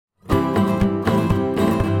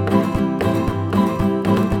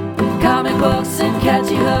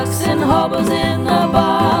jocks and hobos in the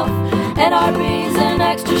buff, and RBs and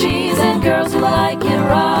extra cheese and girls who like it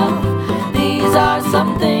rough. These are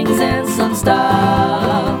some things and some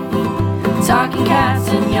stuff. Talking cats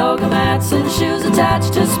and yoga mats and shoes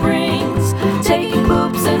attached to springs, taking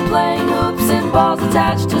poops and playing hoops and balls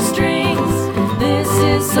attached to strings. This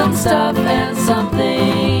is some stuff and some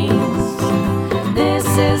things. This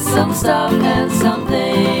is some stuff and some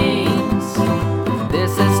things.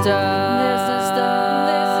 This is stuff. This is stuff.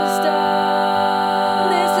 This is stuff.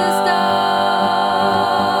 This is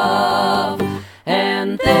stuff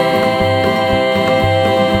and things.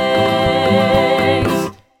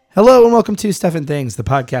 Hello and welcome to Stuff and Things, the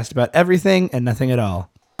podcast about everything and nothing at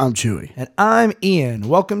all. I'm Chewy. And I'm Ian.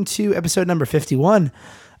 Welcome to episode number 51.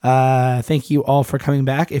 Thank you all for coming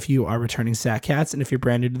back. If you are returning Sat Cats, and if you're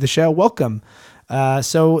brand new to the show, welcome.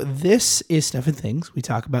 So this is Stuff and Things. We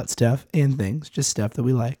talk about stuff and things, just stuff that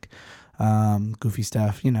we like. Goofy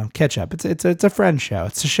stuff, catch up. It's a friend show.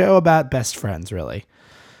 It's a show about best friends, really.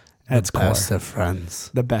 The best of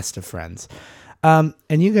friends. The best of friends. And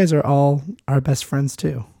you guys are all our best friends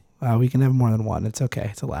too. We can have more than one. It's okay.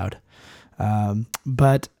 It's allowed. So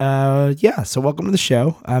welcome to the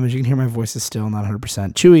show. As you can hear, my voice is still not 100%.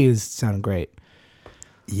 Chewy is sounding great.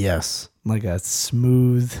 Yes. Like a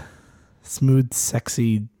smooth,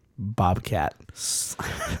 sexy bobcat.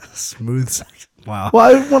 Smooth. Wow.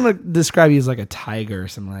 Well, I want to describe you as like a tiger or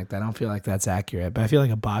something like that. I don't feel like that's accurate, but I feel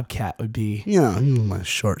like a bobcat would be. My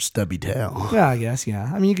short, stubby tail. Yeah, I guess,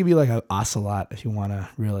 yeah. I mean, you could be like an ocelot if you want to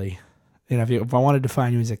really, if I wanted to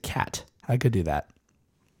define you as a cat, I could do that.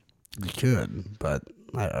 You could, but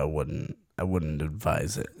I wouldn't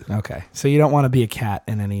advise it. Okay. So you don't want to be a cat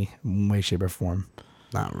in any way, shape, or form?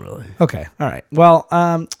 Not really. Okay. All right. Well,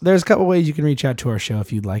 there's a couple ways you can reach out to our show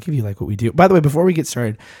if you like what we do. By the way, before we get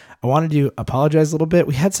started, I wanted to apologize a little bit.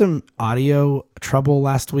 We had some audio trouble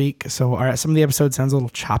last week, so some of the episodes sounds a little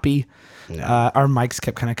choppy. Yeah. Our mics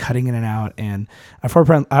kept kind of cutting in and out, and our poor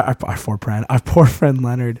friend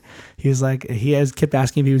Leonard, he was like, kept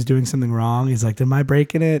asking if he was doing something wrong. He's like, "Am I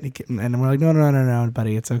breaking it?" And we're like, No,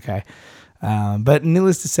 buddy, it's okay. But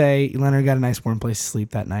needless to say, Leonard got a nice warm place to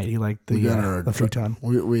sleep that night. He liked the futon.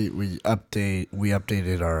 We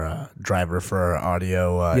updated our driver for our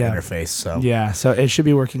audio interface. So it should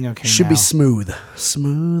be working okay. Should be smooth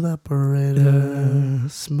operator,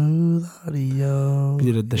 smooth audio.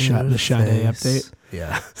 You did the Sade update.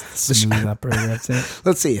 Yeah, smooth operator update.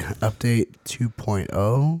 Let's see, update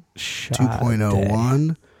 2.0,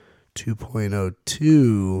 2.01,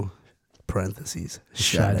 2.02. parentheses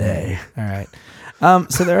Sade. All right.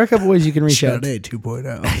 So there are a couple ways you can reach out. Sade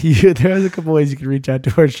 2.0. There's a couple ways you can reach out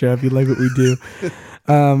to our show if you like what we do.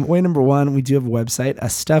 Way number one, we do have a website,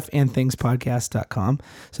 stuffandthingspodcast.com.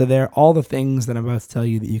 So there, all the things that I'm about to tell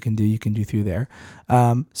you that you can do through there.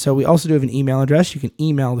 So we also do have an email address. You can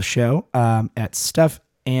email the show at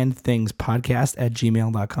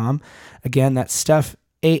stuffandthingspodcast@gmail.com. Again, that's stuff.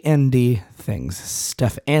 AND things,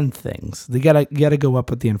 stuff and things. You gotta go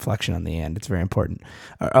up with the inflection on the end. It's very important,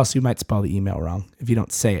 or else you might spell the email wrong. If you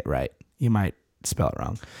don't say it right, you might spell it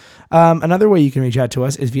wrong. Another way you can reach out to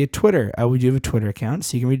us is via Twitter. We do have a Twitter account,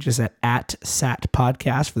 so you can reach us at SAT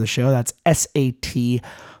Podcast for the show. That's SAT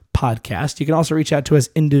Podcast. You can also reach out to us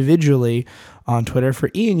individually on Twitter.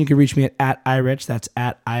 For Ian, you can reach me at iRich. That's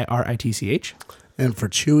at IRITCH. And for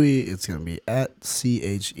Chewy, it's going to be at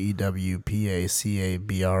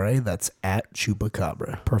CHEWPACABRA. That's at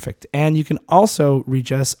Chupacabra. Perfect. And you can also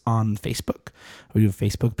reach us on Facebook. We do a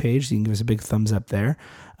Facebook page, so you can give us a big thumbs up there.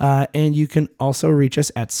 And you can also reach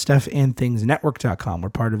us at stuffandthingsnetwork.com. We're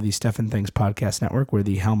part of the Stuff and Things Podcast Network. We're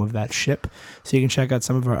the helm of that ship. So you can check out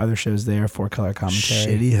some of our other shows there, 4-Color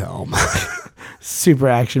Commentary. Shitty helm. Super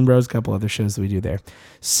Action Bros, a couple other shows that we do there.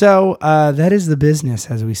 So that is the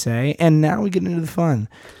business, as we say. And now we get into the fun.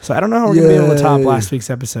 So I don't know how we're going to be able to top last week's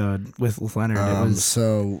episode with Leonard.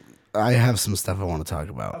 So I have some stuff I want to talk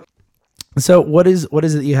about. So what is it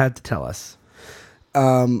that you had to tell us?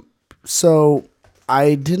 So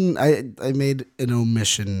I made an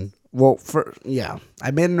omission. Well,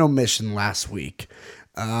 I made an omission last week.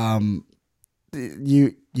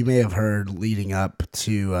 You may have heard leading up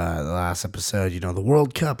to the last episode, the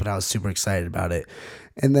World Cup, and I was super excited about it.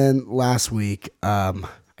 And then last week, I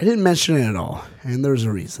didn't mention it at all, and there's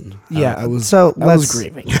a reason. Yeah, I was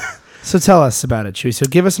grieving. So tell us about it, Chewy. So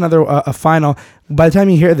give us another a final. By the time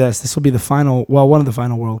you hear this will be the final. Well, one of the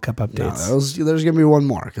final World Cup updates. No, there's gonna be one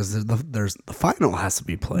more because there's the final has to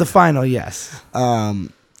be played. The final, yes.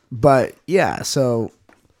 But yeah, so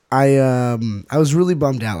I was really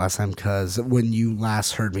bummed out last time because when you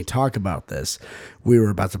last heard me talk about this, we were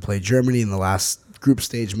about to play Germany in the last group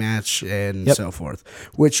stage match and Yep. so forth,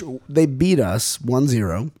 which they beat us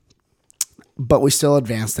 1-0. But we still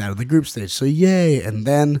advanced out of the group stage. So yay. And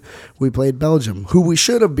then we played Belgium, who we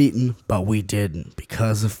should have beaten, but we didn't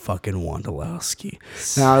because of fucking Wondolowski.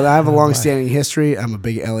 Now, I have a long-standing history. I'm a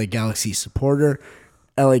big LA Galaxy supporter.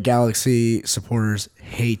 LA Galaxy supporters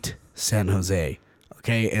hate San Jose.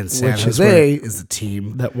 Okay? And San Which is Jose is the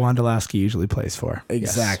team. That Wondolowski usually plays for.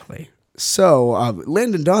 Exactly. So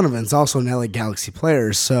Landon Donovan's also an LA Galaxy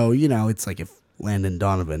player. So, it's like if Landon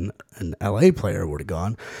Donovan, an LA player, would have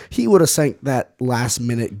gone, he would have sank that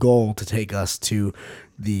last-minute goal to take us to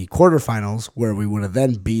the quarterfinals, where we would have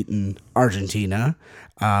then beaten Argentina,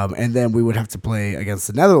 and then we would have to play against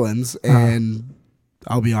the Netherlands. And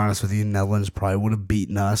I'll be honest with you, Netherlands probably would have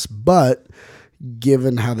beaten us, but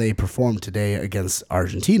given how they performed today against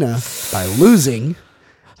Argentina by losing,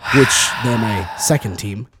 which they're my second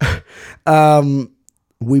team,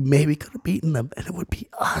 we maybe could have beaten them, and it would be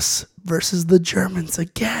us versus the Germans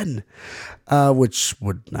again, which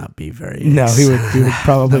would not be very. No, he would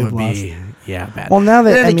probably that have would lost. be bad. Well, now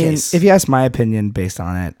that In any case, if you ask my opinion based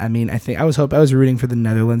on it, I was rooting for the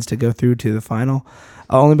Netherlands to go through to the final,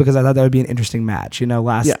 only because I thought that would be an interesting match. The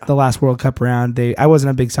last World Cup round, I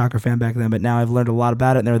wasn't a big soccer fan back then, but now I've learned a lot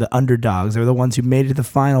about it. And they were the underdogs. They were the ones who made it to the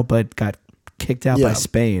final, but got kicked out by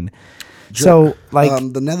Spain. So,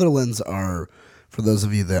 the Netherlands are, for those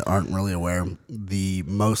of you that aren't really aware, the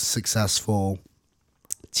most successful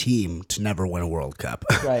team to never win a World Cup.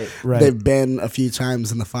 Right. They've been a few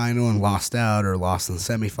times in the final and lost out, or lost in the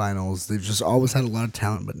semifinals. They've just always had a lot of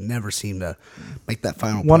talent, but never seemed to make that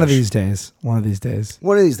final One of push. these days. One of these days.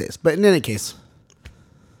 But in any case,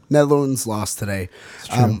 Netherlands lost today. It's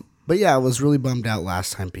true. But yeah, I was really bummed out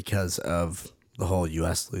last time because of the whole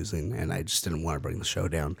U.S. losing, and I just didn't want to bring the show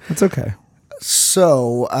down. It's okay.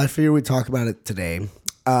 So I figured we'd talk about it today.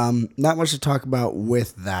 Not much to talk about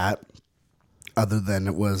with that, other than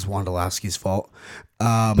it was Wondolowski's fault.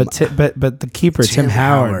 But the keeper, Tim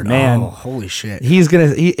Howard, man, oh, holy shit,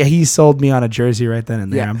 he sold me on a jersey right then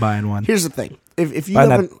and there. Yeah. I'm buying one. Here's the thing: if you Buying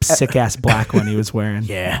haven't, that sick ass black one he was wearing.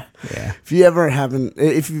 yeah. Yeah.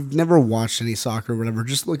 If you've never watched any soccer or whatever,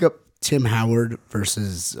 just look up Tim Howard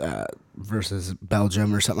versus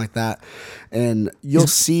Belgium or something like that, and you'll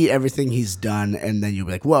see everything he's done, and then you'll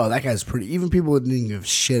be like, "Whoa, that guy's pretty." Even people that didn't give a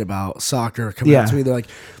shit about soccer coming up to me, they're like,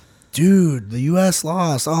 "Dude, the U.S.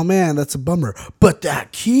 lost. Oh man, that's a bummer." But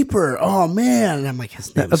that keeper, oh man, and I'm like,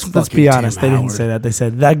 his name is Let's be honest. Tim They Howard. They didn't say that. They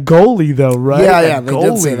said that goalie though, right? Yeah, That they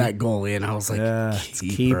did say that goalie, and I was like, it's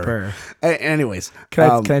keeper. Anyways,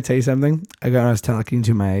 Can I tell you something? I was talking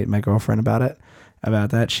to my girlfriend about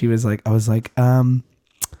that. She was like, I was like,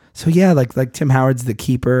 so yeah, like Tim Howard's the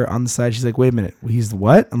keeper on the side. She's like, wait a minute, he's the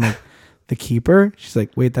what? I'm like, the keeper? She's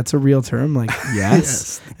like, wait, that's a real term? I'm like,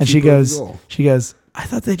 yes. And she goes, I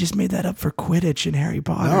thought they just made that up for Quidditch and Harry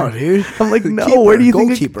Potter. No, dude. I'm like, The no, keeper, where do you think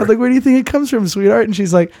goalkeeper. I'm like, where do you think it comes from, sweetheart? And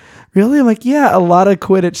she's like, really? I'm like, yeah, a lot of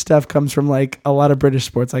Quidditch stuff comes from like a lot of British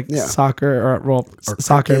sports, like soccer or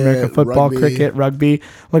soccer, cricket, American football, rugby. cricket, rugby.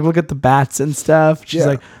 Like, look at the bats and stuff. She's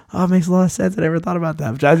like, oh, it makes a lot of sense. I never thought about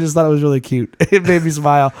that. I just thought it was really cute. It made me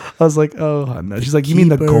smile. I was like, oh no. She's like, you mean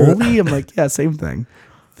the Keeper. goalie? I'm like, yeah, same thing.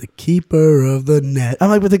 The keeper of the net. I'm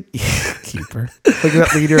like, with the keeper, like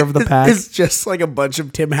that leader of the pack. It's just like a bunch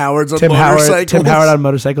of Tim Howards on Tim motorcycles. Howard on a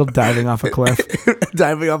motorcycle diving off a cliff.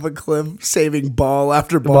 diving off a cliff, saving ball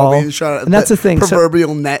after ball being shot at And that's the thing.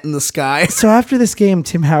 proverbial net in the sky. So after this game,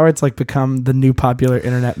 Tim Howard's like become the new popular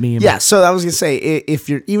internet meme. Yeah, so I was gonna say, if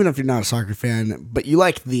you're not a soccer fan, but you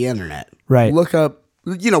like the internet, Right. Look up,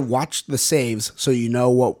 watch the saves so you know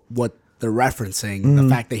what they're referencing, the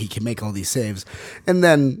fact that he can make all these saves, and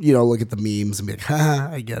then look at the memes and be like,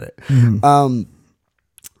 haha, I get it.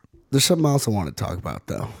 There's something else I want to talk about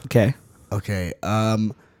though. Okay.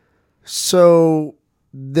 So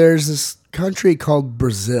there's this country called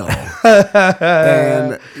Brazil,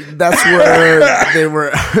 and that's where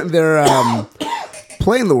they're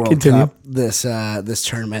playing the World Continue. Cup this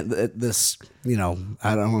tournament. This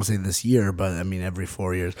I don't want to say this year, but I mean every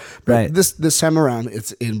 4 years. But Right. This time around,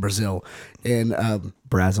 it's in Brazil, and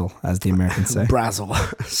Brazil, as the Americans say. Brazil.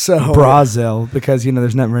 So Brazil, because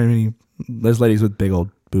there's not very many. There's ladies with big old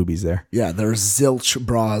boobies there. yeah, there's zilch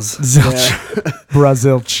bras. Zilch.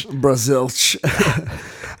 Brazilch. Brazilch.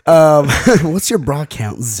 What's your bra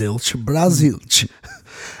count? Zilch. Brazilch.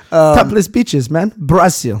 Topless beaches, man.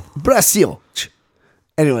 Brazil. Brazil.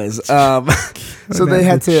 Anyways, so they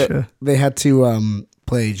had to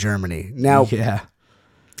play Germany. Now, Yeah.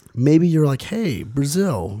 maybe you're like, hey,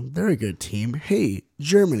 Brazil, they're a good team. Hey,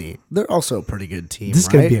 Germany, they're also a pretty good team. This is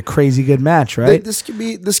going to be a crazy good match, right? This could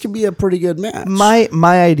be a pretty good match. My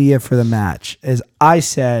idea for the match is I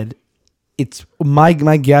said it's my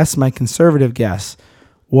guess, my conservative guess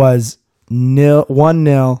was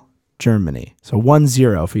 1-0 Germany. So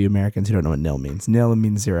 1-0 for you Americans who don't know what nil means. Nil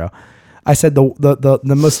means 0. I said the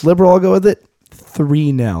most liberal I'll go with it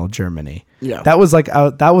 3-0 Germany. Yeah. That was like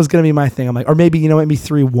that was going to be my thing. I'm like, or maybe maybe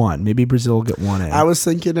 3-1. Maybe Brazil will get one in. I was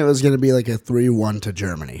thinking it was going to be like a 3-1 to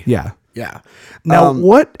Germany. Yeah. Yeah. Now,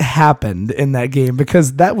 what happened in that game?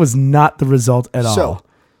 Because that was not the result at all. So,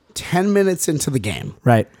 10 minutes into the game,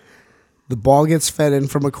 Right. the ball gets fed in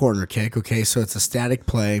from a corner kick. Okay, so it's a static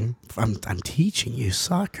play. I'm teaching you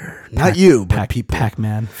soccer, not you, but people.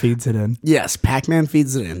 Pac-Man feeds it in. Yes, Pac-Man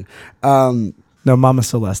feeds it in. No, Mama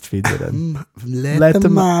Celeste feeds it in. Let the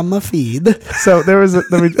mama feed. So there was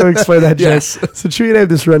let me explain that joke. Yes. So Chewy and I have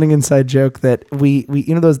this running inside joke that we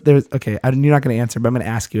there's okay, you're not going to answer, but I'm going to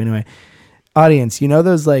ask you anyway. Audience,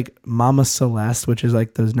 those like Mama Celeste, which is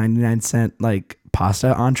like those 99-cent like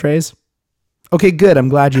pasta entrees? Okay, good. I'm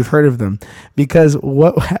glad you've heard of them because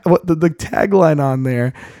what the tagline on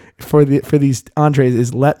there for these entrees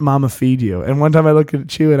is "Let Mama feed you." And one time I look at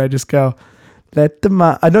Chewy and I just go, "Let the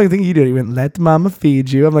mom." I don't think you do it. He went, "Let the mama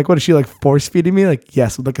feed you." I'm like, "What is she like force feeding me?" Like,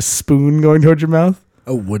 yes, with like a spoon going towards your mouth.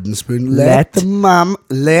 A wooden spoon. Let the mom.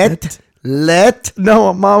 Let.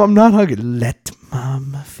 No, mom, I'm not hungry. Let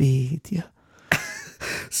mama feed you.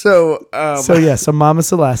 So, so Mama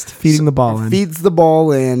Celeste feeding the ball in. Feeds the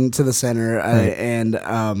ball in to the center, Right.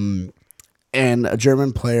 and a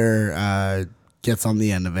German player gets on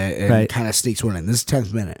the end of it and Right. kind of sneaks one in. This is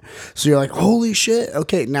 10th minute. So you're like, holy shit.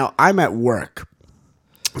 Okay, now I'm at work.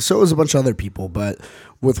 So is a bunch of other people, but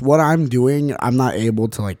with what I'm doing, I'm not able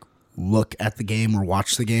to like look at the game or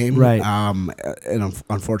watch the game. Right. And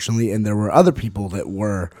unfortunately, and there were other people that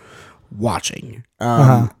were watching,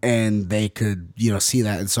 and they could, see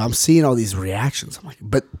that. And so I'm seeing all these reactions. I'm like,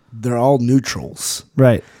 but they're all neutrals.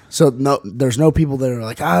 Right. So there's no people that are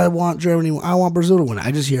like, I want Germany, I want Brazil to win.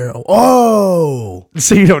 I just hear, oh.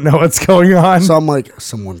 So you don't know what's going on. So I'm like,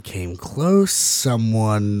 someone came close,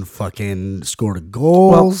 someone fucking scored a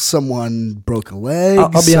goal, someone broke a leg, I'll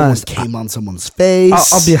be someone honest, came on someone's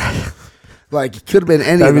face. I'll be. Like, it could have been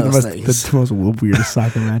any That'd of be those the things. most weirdest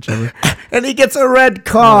soccer match ever. And he gets a red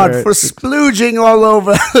card Right. for splooging all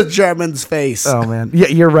over the German's face. Oh man, yeah,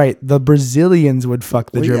 you're right. The Brazilians would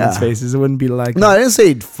fuck the Well, Germans' yeah. faces. It wouldn't be like No, I didn't say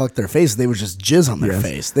he'd fuck their face. They would just jizz on their Yes.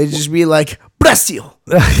 face. They'd just be like, Brazil.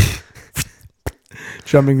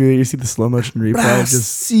 jumping through. You see the slow motion replay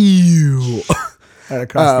just Brazil. right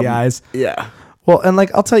across the eyes. Yeah. Well, and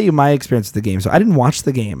like I'll tell you my experience with the game. So I didn't watch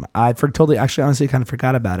the game. Honestly kind of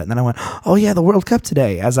forgot about it. And then I went, oh yeah, the World Cup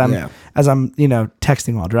today. As I'm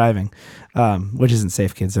texting while driving, which isn't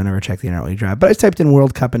safe, kids. Don't ever check the internet while you drive. But I typed in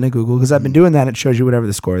World Cup into Google because I've been doing that. It shows you whatever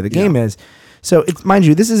the score of the game is. So it's, mind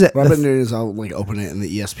you, this is at What I've been doing is I'll like open it in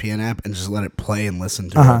the ESPN app and just let it play and listen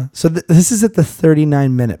to it. So this is at the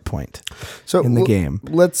 39-minute point So in the game.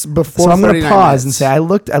 Let's before. So I'm going to 39 pause minutes. and say I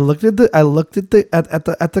looked at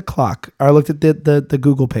the clock, or I looked at the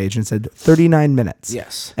Google page and said 39 minutes.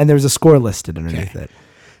 Yes. And there was a score listed underneath it.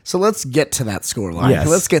 So let's get to that score line. Yes.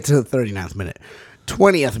 Let's get to the 39th minute,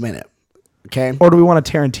 20th minute. Okay. Or do we want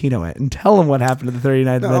to Tarantino it and tell them what happened at the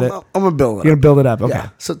 39th No, minute? I'm gonna build it. You're gonna build it up. Okay. Yeah.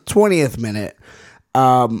 So 20th minute,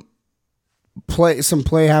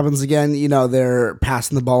 play happens again. They're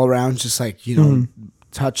passing the ball around, just like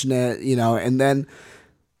touching it. And then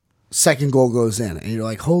second goal goes in, and you're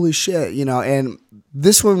like, holy shit. And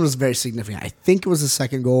this one was very significant. I think it was the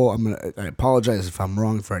second goal. I apologize if I'm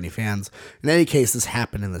wrong for any fans. In any case, this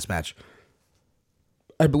happened in this match.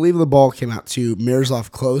 I believe the ball came out to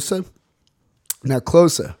Miroslav Klose. Now,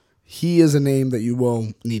 Klose, he is a name that you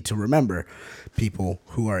will need to remember, people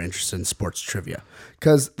who are interested in sports trivia.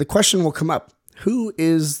 Because the question will come up, who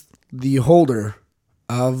is the holder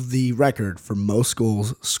of the record for most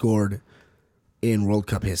goals scored in World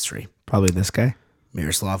Cup history? Probably this guy.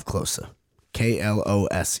 Miroslav Klose.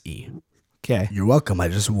 Klose. Okay. You're welcome. I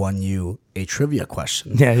just won you a trivia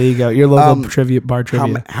question. Yeah, there you go. Your local bar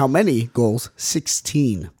trivia. How many goals?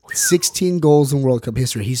 16. 16 goals in World Cup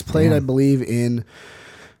history. He's played, I believe, in...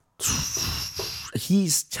 This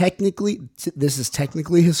is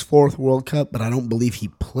technically his fourth World Cup, but I don't believe he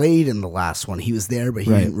played in the last one. He was there, but he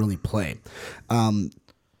didn't really play.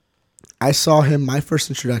 I saw him, my first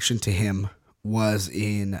introduction to him was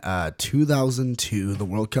in 2002, the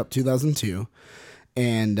World Cup 2002.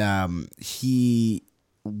 And he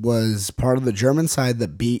was part of the German side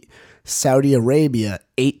that beat Saudi Arabia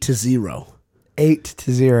 8-0.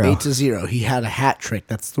 8-0. 8-0. He had a hat trick.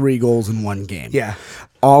 That's 3 goals in one game. Yeah.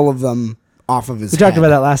 All of them off of his We head. talked about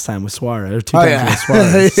that last time with Suarez. Or 2 times yeah. with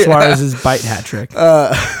Suarez. Yeah. Suarez's bite hat trick.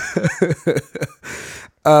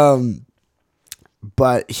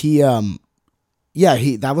 But he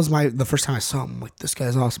that was the first time I saw him. I'm like, this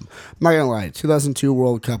guy's awesome. I'm not gonna lie, 2002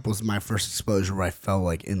 World Cup was my first exposure where I fell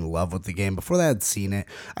like in love with the game. Before that, I'd seen it.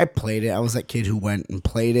 I played it. I was that kid who went and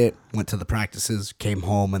played it, went to the practices, came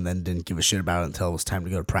home, and then didn't give a shit about it until it was time to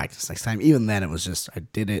go to practice next time. Even then, it was just I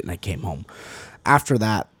did it and I came home. After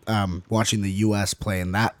that, watching the U.S. play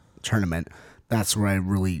in that tournament, that's where I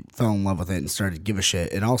really fell in love with it and started to give a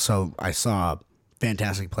shit. And also, I saw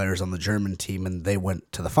fantastic players on the German team, and they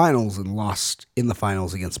went to the finals and lost in the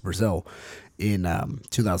finals against Brazil in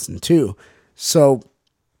 2002. So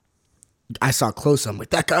I saw Klose. I'm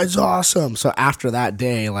like, that guy's awesome. So after that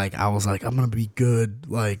day, like I was like, I'm gonna be good,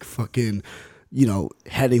 like fucking,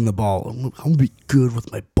 heading the ball. I'm gonna be good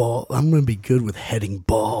with my ball. I'm gonna be good with heading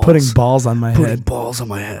balls. Putting balls on my Putting head. balls on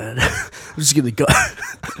my head. I'm just gonna go.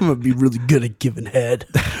 I'm gonna be really good at giving head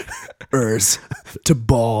to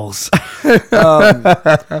balls.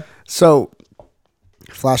 So,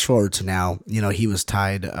 flash forward to now. He was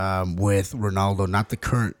tied with Ronaldo, not the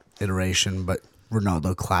current iteration, but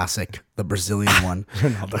Ronaldo Classic, the Brazilian one.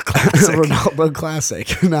 Ronaldo Classic. Ronaldo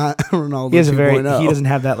Classic, not Ronaldo. He has 2.0. he doesn't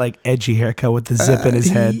have that like edgy haircut with the zip in his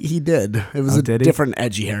head. He did. It was a did he? different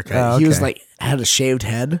edgy haircut. Oh, He was okay. like had a shaved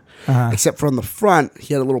head, except for on the front,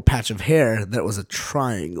 he had a little patch of hair that was a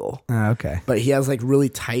triangle. Okay. But he has like really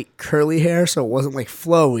tight curly hair, so it wasn't like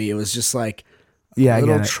flowy. It was just like Yeah, a I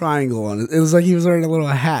little get it. triangle on it. It was like he was wearing a little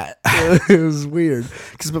hat. It was weird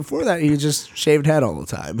because before that he just shaved head all the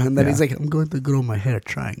time, and then he's like, "I'm going to grow my hair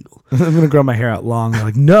triangle." I'm gonna grow my hair out long. They're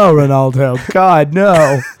like, no, Ronaldo, God,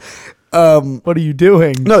 no. What are you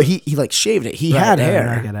doing? No, he like shaved it. He had right, hair.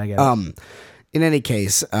 I get it. In any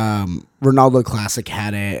case, Ronaldo Classic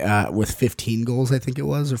had it with 15 goals, I think it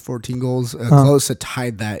was, or 14 goals. Klose had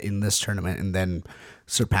tied that in this tournament and then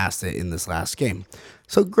surpassed it in this last game.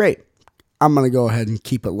 So great. I'm going to go ahead and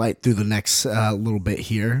keep it light through the next little bit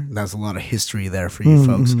here. That's a lot of history there for you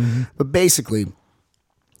folks. But basically,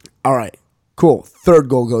 all right, cool. Third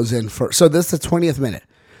goal goes in first. So this is the 20th minute.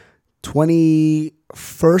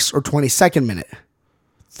 21st or 22nd minute.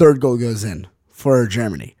 Third goal goes in for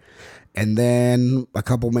Germany. And then a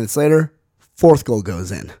couple minutes later, fourth goal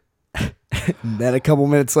goes in. And then a couple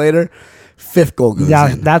minutes later, fifth goal goes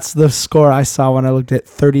in. That's the score I saw when I looked at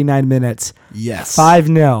 39 minutes. Yes.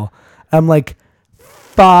 5-0. I'm like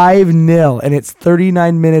 5-0, and it's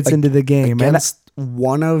 39 minutes into the game. Against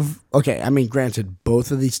one of, okay, I mean, granted,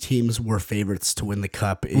 both of these teams were favorites to win the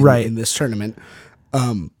cup in this tournament.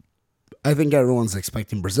 I think everyone's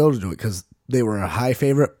expecting Brazil to do it because they were a high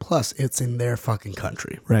favorite. Plus, it's in their fucking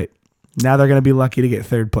country. Right. Now they're going to be lucky to get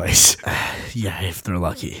third place. Yeah, if they're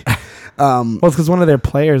lucky. Well, it's because one of their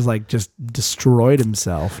players like just destroyed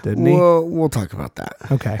himself, didn't he? We'll talk about that.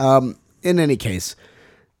 Okay. In any case,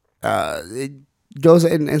 it goes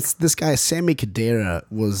and it's this guy Sami Khedira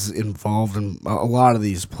was involved in a lot of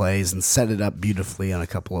these plays and set it up beautifully on a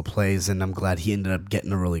couple of plays, and I'm glad he ended up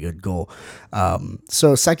getting a really good goal.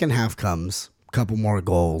 So second half comes, a couple more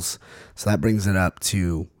goals, so that brings it up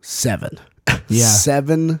to 7. Yeah.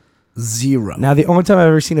 7-0. Now, the only time I've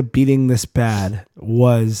ever seen a beating this bad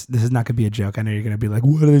was, this is not going to be a joke. I know you're going to be like,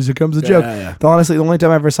 what is it comes a joke? Yeah. Honestly, the only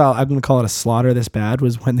time I ever saw, I'm going to call it a slaughter this bad,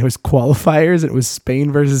 was when there was qualifiers and it was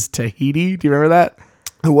Spain versus Tahiti. Do you remember that?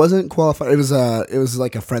 It wasn't qualified. It was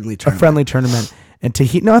like a friendly tournament. A friendly tournament. And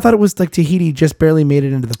Tahiti, no, I thought it was like Tahiti just barely made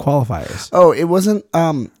it into the qualifiers. Oh, it wasn't,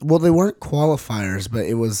 well, they weren't qualifiers, but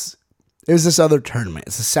it was this other tournament.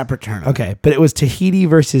 It's a separate tournament. Okay, but it was Tahiti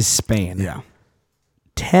versus Spain. Yeah.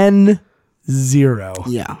 10-0.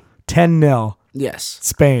 Yeah. 10-0. Yes.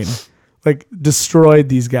 Spain. Like, destroyed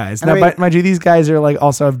these guys. Now, I mean- mind you, these guys are like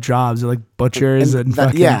also have jobs. They're like butchers and that,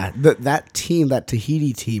 fucking... yeah, that team, that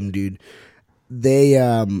Tahiti team, dude, they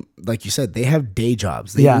like you said, they have day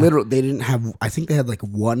jobs. They Yeah. they didn't have, I think they had like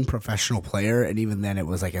one professional player, and even then it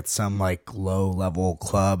was like at some like low level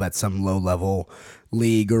club at some low level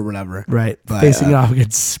league or whatever. Right. But, Facing off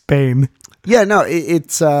against Spain. Yeah, no,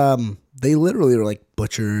 it's they literally are like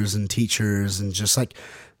butchers and teachers and just like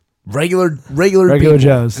regular people.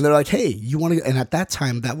 Joes. And they're like, hey, you want to? And at that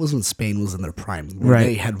time, that was when Spain was in their prime. Where Right.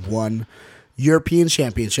 They had won European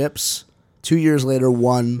championships. 2 years later,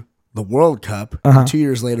 won the World Cup. And 2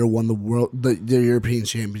 years later, won the European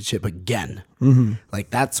Championship again. Mm-hmm.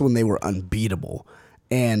 Like that's when they were unbeatable.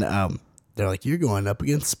 And they're like, you're going up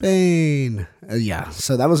against Spain. Yeah.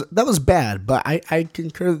 So that was bad. But I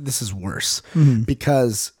concur that this is worse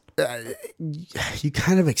because you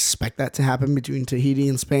kind of expect that to happen between Tahiti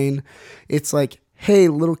and Spain. It's like, hey,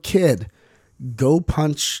 little kid, go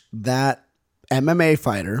punch that MMA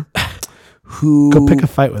fighter who Go pick a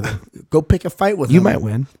fight with him. Go pick a fight with him. You might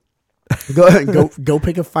win. Go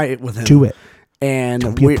pick a fight with him. Do it.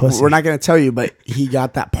 And be a pussy. we're not going to tell you, but he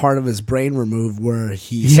got that part of his brain removed where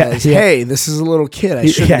he Yeah, says, yeah. "Hey, this is a little kid. I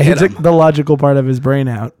shouldn't Yeah, he hit took him." the logical part of his brain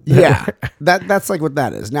out. Yeah, that's like what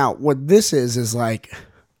that is. Now, what this is like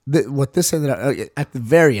what this ended up at the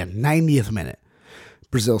very end, 90th minute,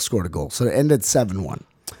 Brazil scored a goal, so it ended 7-1.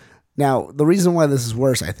 Now, the reason why this is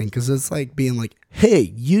worse, I think, because it's like being like,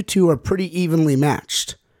 "Hey, you two are pretty evenly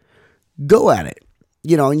matched. Go at it."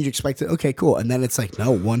 You know, and you expect it. Okay, cool. And then it's like, no,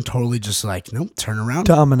 one totally just like, nope, turn around.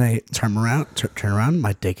 Dominate. Turn around.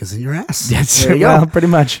 My dick is in your ass. That's There you well, go. pretty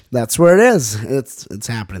much. That's where it is. It's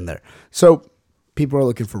happening there. So people are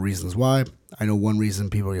looking for reasons why. I know one reason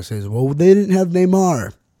people are going to say is, well, they didn't have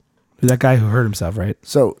Neymar. That guy who hurt himself, right?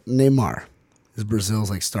 So Neymar is Brazil's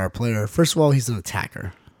like star player. First of all, he's an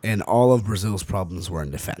attacker, and all of Brazil's problems were in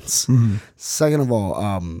defense. Second of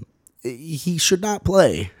all, he should not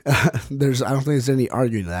play. I don't think there's any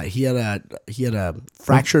arguing that. He had a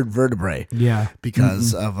fractured vertebrae. Yeah.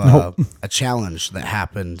 Because of a challenge that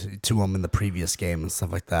happened to him in the previous game and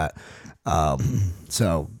stuff like that.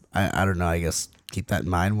 So I don't know. I guess keep that in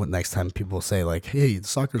mind when next time people say like, "Hey,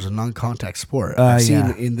 soccer's a non-contact sport." I've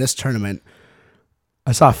seen in this tournament.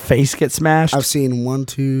 I saw a face get smashed. I've seen 1,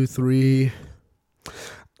 2, 3.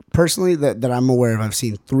 Personally, that I'm aware of, I've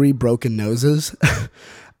seen 3 broken noses.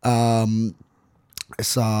 I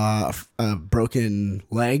saw a broken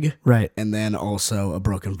leg, Right. and then also a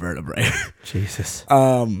broken vertebrae. Jesus.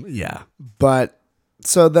 Yeah, but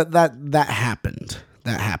so that happened.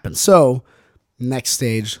 That happened. So next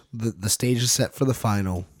stage, the stage is set for the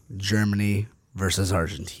final: Germany versus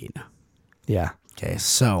Argentina. Yeah. Okay,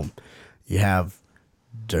 so you have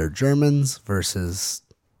Der Germans versus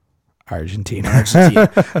Argentina. Argentina.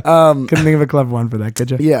 Couldn't think of a clever one for that, could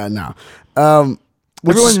you? Yeah, no.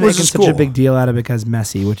 Everyone's which making is such a cool. big deal out of it because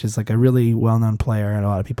Messi, which is like a really well-known player and a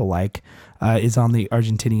lot of people like, is on the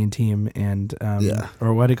Argentinian team and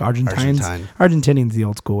or what? Argentines. Argentinian's the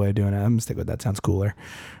old school way of doing it. I'm gonna stick with that. Sounds cooler.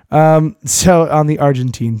 So on the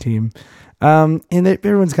Argentine team, and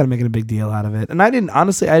everyone's kind of making a big deal out of it. And I did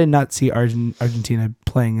not see Argentina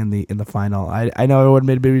playing in the final. I know everyone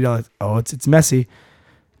made a big deal. Like, oh, it's Messi.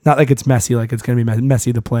 Not like it's Messi, like it's gonna be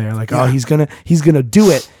Messi the player. Like, oh, he's gonna do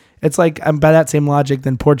it. It's like, by that same logic,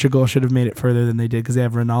 then Portugal should have made it further than they did because they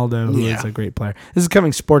have Ronaldo, who is a great player. This is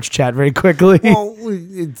coming sports chat very quickly. Well,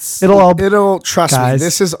 trust me.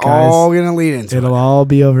 This is all gonna lead into It'll it. all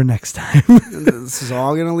be over next time. This is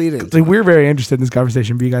all gonna lead into Like, we're very interested in this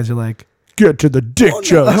conversation, but you guys are like, get to the dick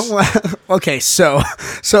jokes. Okay, so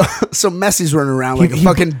Messi's running around like a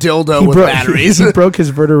fucking dildo with batteries. He broke his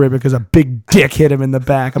vertebrae because a big dick hit him in the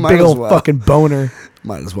back. Might Big as old well. fucking boner.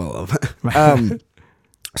 Might as well have.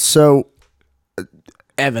 So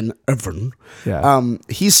Evan, Yeah.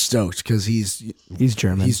 he's stoked because he's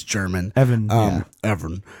German. He's German. Evan. Yeah.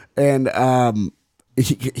 Evan, and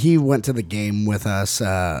he went to the game with us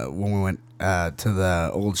when we went to the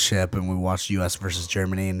old ship and we watched U.S. versus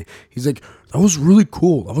Germany, and he's like, "That was really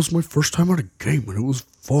cool. That was my first time at a game, and it was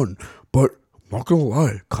fun. But I'm not gonna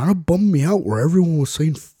lie, kind of bummed me out where everyone was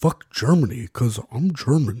saying fuck Germany because I'm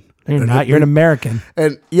German. You're not. You're an American.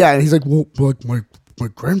 And yeah, and he's like, well, like my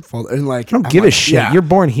grandfather, and like, I don't give a shit. Yeah. You're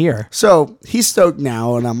born here. So he's stoked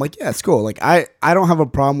now, and I'm like, yeah, it's cool. Like I don't have a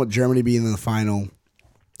problem with Germany being in the final.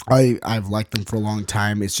 I've liked them for a long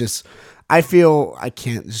time. It's just I feel I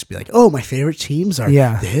can't just be like, oh, my favorite teams are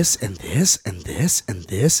this and this and this and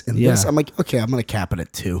this and this. I'm like, okay, I'm gonna cap it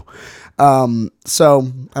at 2.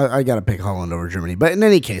 So I gotta pick Holland over Germany. But in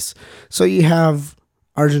any case, so you have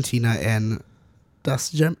Argentina and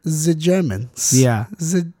the Germans. Yeah.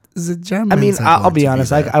 The Germans. I mean, I'll be honest.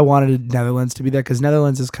 there. I wanted Netherlands to be there because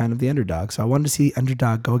Netherlands is kind of the underdog. So I wanted to see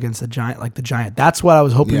underdog go against the giant. That's what I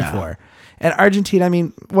was hoping for. And Argentina, I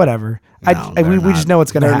mean, whatever. No, we just know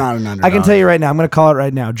what's going to happen. They're not an underdog. I can tell you right now. I'm going to call it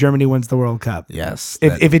right now. Germany wins the World Cup. Yes.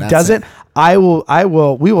 If it doesn't, we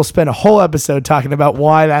will spend a whole episode talking about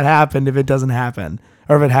why that happened if it doesn't happen,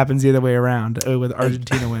 or if it happens the other way around with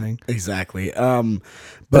Argentina winning. Exactly.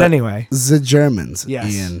 But anyway, the Germans.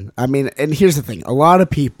 Yes. Ian. I mean, and here's the thing: a lot of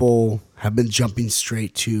people have been jumping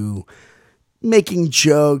straight to making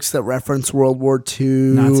jokes that reference World War II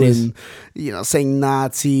Nazis. and saying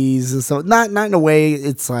Nazis and stuff. Not in a way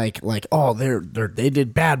it's like oh they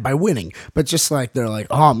did bad by winning, but just like they're like,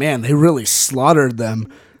 oh man, they really slaughtered them.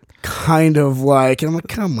 kind of like, and I'm like,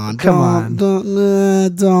 come on, don't,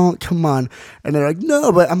 come on. And they're like,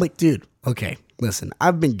 no, but I'm like, dude, okay, listen,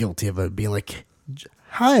 I've been guilty of it being like,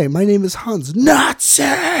 hi, my name is Hans,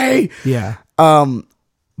 Nazi. Yeah.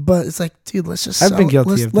 But it's like, dude, let's just. I've been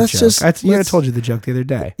guilty of the joke. I told you the joke the other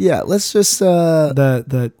day. Yeah, let's just.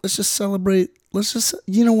 Let's just celebrate. Let's just,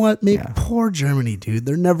 you know what? Maybe poor Germany, dude.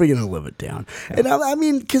 They're never gonna live it down. Yeah. And I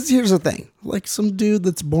mean, because here's the thing: like some dude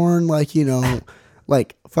that's born, like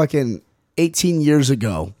like fucking 18 years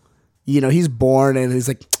ago. He's born and he's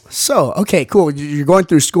like, so okay, cool. You're going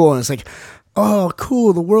through school and it's like, oh,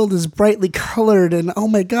 cool. The world is brightly colored, and oh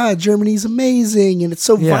my god, Germany's amazing, and it's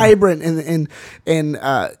so vibrant and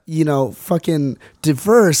fucking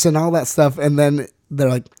diverse and all that stuff. And then they're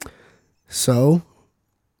like, so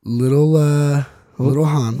little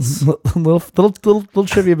Hans, little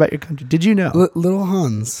trivia about your country. Did you know, little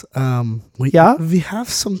Hans? We have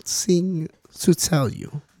something to tell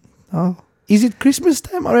you. Oh, is it Christmas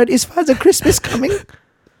time already? Is Father Christmas coming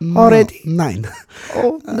already? Nine.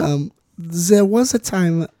 Oh no. There was a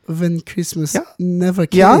time when Christmas never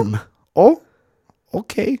came. Yeah? Oh,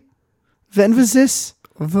 okay. When was this?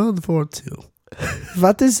 World War II.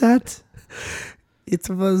 What is that? It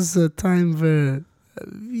was a time where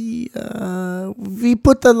we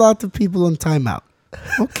put a lot of people on timeout.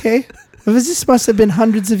 Okay. This must have been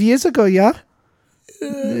hundreds of years ago, yeah?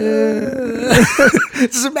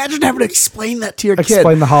 Just imagine having to explain that to your kid.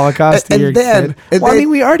 Explain the Holocaust to your kid. Well, I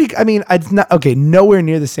mean, it's not, okay, nowhere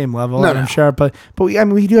near the same level, I'm sure, but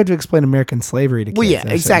we do have to explain American slavery to kids. Well, yeah,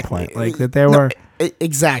 exactly. Point. Like that there were...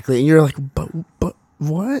 Exactly. And you're like, but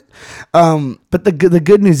what? But the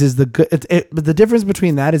good news is but the difference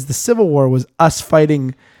between that is the Civil War was us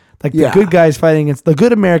fighting... Like the good guys fighting against the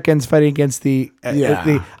good Americans fighting against the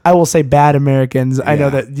I will say bad Americans. I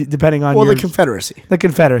know that depending on the Confederacy. The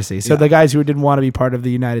Confederacy. So the guys who didn't want to be part of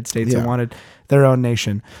the United States and wanted their own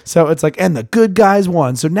nation. So it's like, and the good guys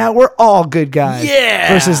won. So now we're all good guys.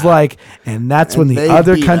 Yeah. Versus like, and that's when the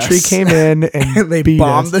other country came in and they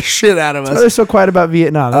bombed the shit out of us. So they're so quiet about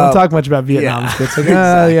Vietnam. They don't talk much about Vietnam. Yeah. It's like,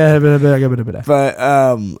 But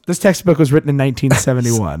this textbook was written in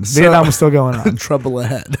 1971. Vietnam was still going on. Trouble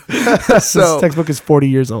ahead. This textbook is 40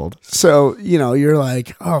 years old. So, you're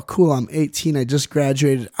like, oh, cool, I'm 18. I just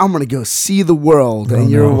graduated. I'm going to go see the world. And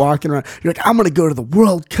you're walking around. You're like, I'm going to go to the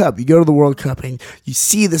World Cup. You go to the World Cup and you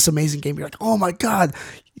see this amazing game. You're like, oh, my God.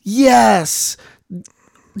 Yes.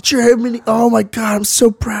 Germany. Oh, my God. I'm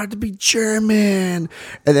so proud to be German.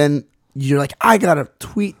 And then you're like, I got to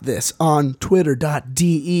tweet this on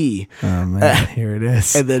twitter.de. Oh, man. Here it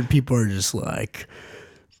is. And then people are just like...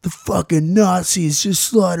 The fucking Nazis just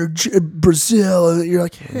slaughtered Brazil, and you're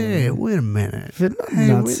like, "Hey, wait a minute! Wait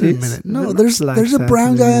a minute! No, there's a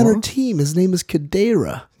brown guy on our team. His name is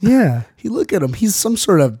Kadira. Yeah, Look at him. He's some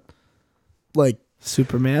sort of like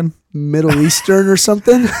Superman, Middle Eastern or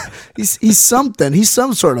something. He's something. He's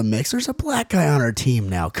some sort of mix. There's a black guy on our team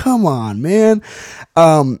now. Come on, man.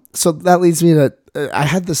 So that leads me to I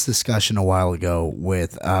had this discussion a while ago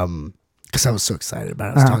with because I was so excited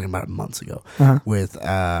about it. I was talking about it months ago with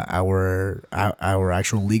our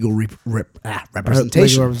actual legal representation.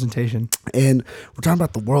 Legal representation. And we're talking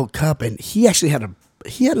about the World Cup, and he actually had an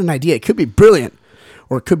idea. It could be brilliant,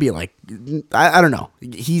 or it could be like I don't know.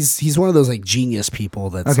 He's one of those like genius people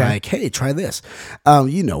that's like, hey, try this.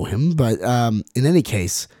 You know him, but in any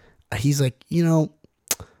case, he's like,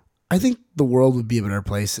 I think the world would be a better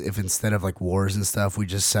place if instead of like wars and stuff, we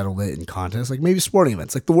just settled it in contests, like maybe sporting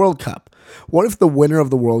events, like the World Cup. What if the winner of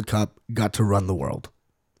the World Cup got to run the world?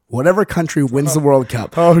 Whatever country wins the World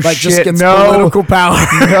Cup, just gets political power.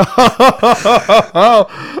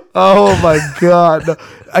 Oh my God.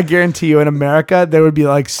 I guarantee you in America, there would be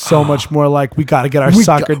like so much more like, we got to get our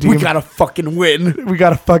soccer team. We got to fucking win. We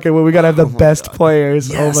got to fucking win. We got to have the best players.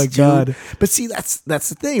 Yes, oh my God. Dude. But see, that's the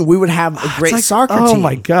thing. We would have a great soccer team. Oh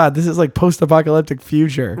my God. This is like post-apocalyptic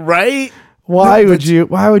future. Right? Why would you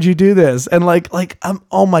do this? And like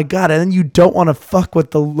oh my God. And then you don't want to fuck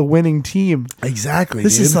with the winning team. Exactly.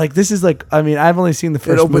 This is like, I mean, I've only seen the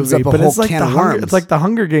first movie, but it's like it's like the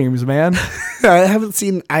Hunger Games, man. I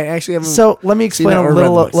actually haven't. So let me explain a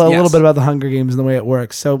little bit about the Hunger Games and the way it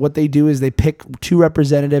works. So what they do is they pick 2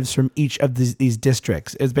 representatives from each of these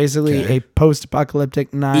districts. It's basically a post-apocalyptic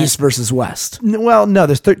East versus West. Well, no,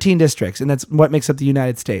 there's 13 districts, and that's what makes up the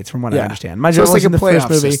United States, from what I understand. So it's like a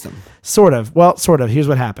playoff system. Sort of. Well, sort of. Here's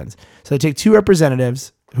what happens. So they take 2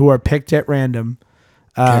 representatives who are picked at random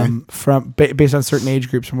from based on certain age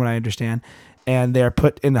groups, from what I understand, and they are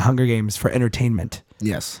put in the Hunger Games for entertainment.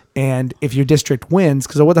 Yes. And if your district wins,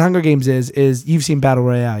 because what the Hunger Games is you've seen Battle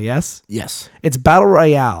Royale, yes? Yes. It's Battle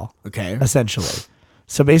Royale. Okay. Essentially.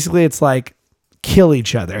 So basically, it's like kill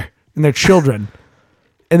each other and their children.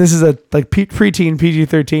 And this is a like preteen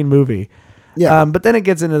PG-13 movie. Yeah. But then it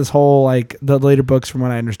gets into this whole like the later books, from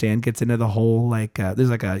what I understand, gets into the whole like there's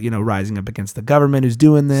like a rising up against the government who's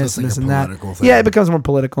doing this it's and like this a and that. political thing. Yeah, it becomes more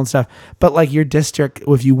political and stuff. But like your district,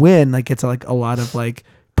 if you win, like gets like a lot of like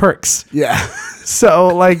perks. Yeah. So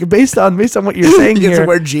like based on what you're saying You get here, to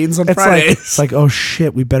wear jeans on it's Fridays. like it's like, oh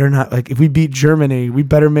shit, we better not, like, if we beat Germany, we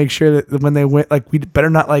better make sure that when they win, like we better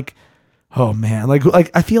not like, oh man, like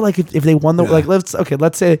I feel like if they won the like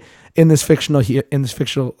let's say in this fictional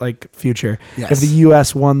like future, Yes. if the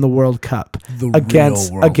U.S. won the World Cup The against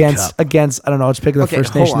real World Cup. I don't know, I'll just pick the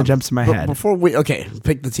first hold nation on. that jumps in my But head. Before we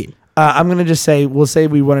pick the team. I'm gonna just say we'll say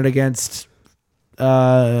we won it against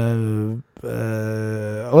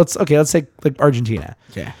let's say like Argentina.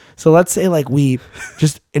 Okay. So let's say like we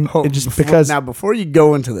just Before you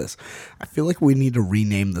go into this, I feel like we need to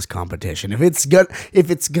rename this competition. If it's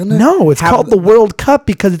gonna no, it's have called the World Cup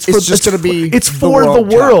because it's just gonna be it's the for the World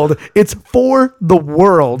Cup. world. It's for the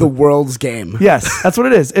world. the world's game. Yes, that's what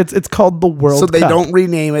it is. It's called the World So Cup. they don't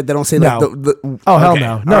rename it. They don't say No. like Oh hell okay,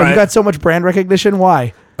 no! No, all you right. got so much brand recognition.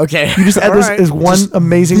 Why? Okay. You just add All this right. as one Just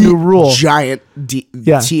amazing the new rule. Giant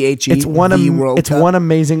Yeah, THE. It's one. the World It's Cup. one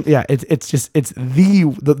amazing. Yeah, it's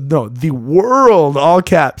the world all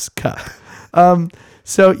caps cup.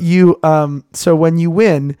 So when you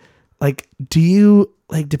win, like, do you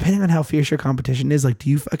like, depending on how fierce your competition is, like, do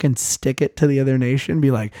you fucking stick it to the other nation?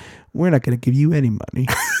 Be like, we're not going to give you any money.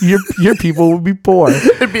 Your people will be poor.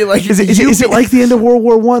 It'd be like Is it like the end of World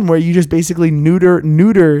War I, where you just basically neuter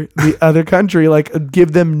the other country, like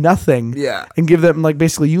give them nothing, Yeah. and give them like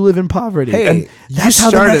basically you live in poverty. Hey, and you that's how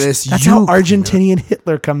started this, That's you how clean Argentinian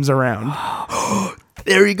Hitler comes around.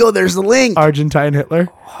 There you go. There's the link. Argentine Hitler.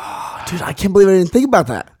 Dude, I can't believe I didn't think about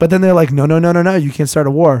that. But then they're like, no, you can't start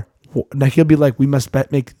a war. Now he'll be like, we must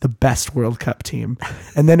make the best World Cup team.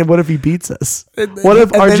 And then what if he beats us? What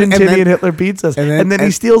if Argentinian Hitler beats us? And then he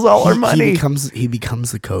steals all our money. He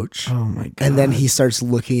becomes the coach. Oh my God. And then he starts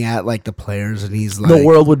looking at like the players, and he's like, The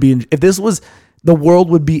world would be the world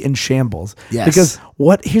would be in shambles. Yes. Because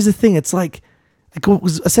here's the thing, it's like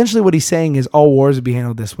essentially what he's saying is all wars would be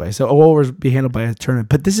handled this way. So all wars would be handled by a tournament.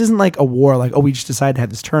 But this isn't like a war like, oh, we just decided to have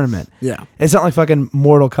this tournament. Yeah. It's not like fucking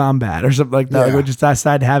Mortal Kombat or something like that. Yeah. Like we just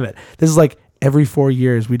decided to have it. This is like every 4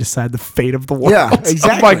 years we decide the fate of the world. Yeah,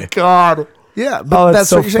 exactly. Oh my God. Yeah, but Oh, that's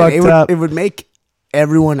so what you're saying. fucked up. It would make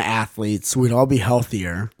everyone athletes. We'd all be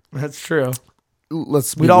healthier. That's true. We'd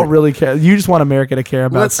We'd all really care. You just want America to care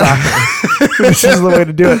about soccer. This is the way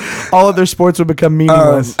to do it. All other sports would become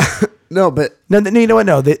meaningless. No, but No, you know what?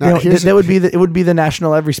 No, here's- that would be it would be the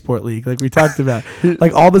national every sport league, like we talked about.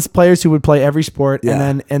 Like all these players who would play every sport,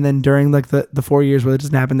 Yeah. and then during like the 4 years where it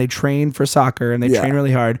doesn't happen, they train for soccer and they Yeah. train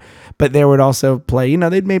really hard. But they would also play.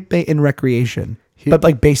 They'd make in recreation, but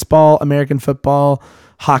like baseball, American football,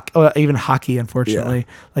 hockey, even hockey. Unfortunately,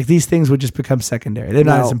 like these things would just become secondary. They're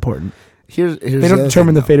not Now, as important. here's They the don't other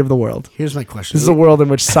determine thing, the fate of the world. Here's my question. This is a world in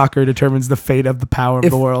which soccer determines the fate of the power of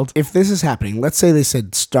the world. If this is happening, let's say they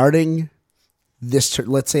said starting this,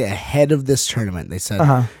 let's say ahead of this tournament, they said,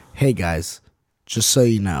 Uh-huh. "Hey guys, just so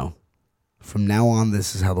you know, from now on,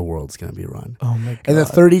 this is how the world's going to be run." Oh my God. And the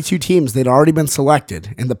 32 teams, they'd already been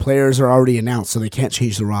selected, and the players are already announced, so they can't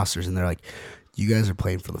change the rosters. And they're like, "You guys are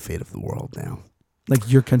playing for the fate of the world now." Like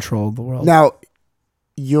you're control of the world. Now,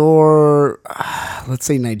 you're, let's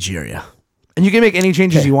say Nigeria. And you can make any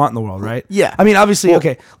changes Okay. you want in the world, right? Yeah. I mean, obviously, Well-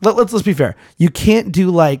 okay. Let's be fair. You can't do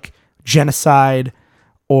like genocide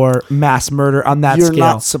or mass murder on that You're scale.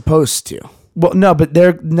 not supposed to. Well, but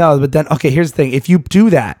then okay. Here's the thing: if you do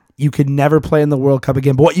that, you could never play in the World Cup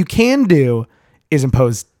again. But what you can do is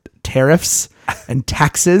impose tariffs and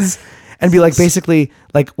taxes. And be like, basically,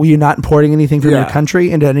 like, well, you're not importing anything from your Yeah.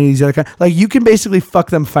 country into any of these other countries. Like, you can basically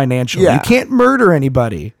fuck them financially. Yeah. You can't murder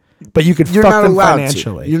anybody, but you could You're fuck not them allowed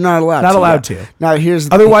financially. to. You're not allowed Not to. allowed yeah. to. Now, here's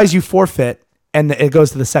the Otherwise, you forfeit, and it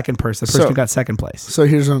goes to the second person, the person So- who got second place. So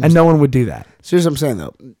here's what I'm And no one would do that. So here's what I'm saying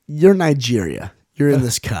though. You're Nigeria. You're in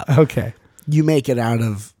this cup. Okay. You make it out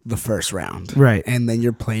of the first round. Right. And then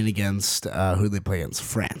you're playing against who they play against?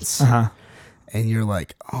 France. Uh-huh. And you're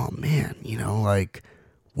like, oh man, like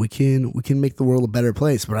we can make the world a better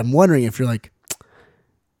place. But I'm wondering if you're like,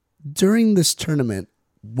 during this tournament,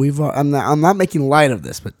 I'm not making light of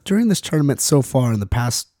this, but during this tournament so far in the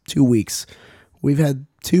past 2 weeks, we've had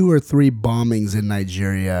 2 or 3 bombings in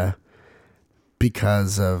Nigeria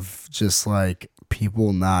because of just like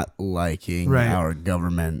people not liking Right. our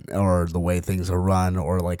government or the way things are run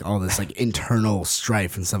or like all this like internal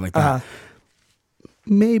strife and stuff like that.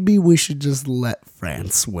 maybe we should just let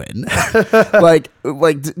France win. like,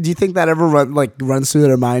 do you think that ever runs through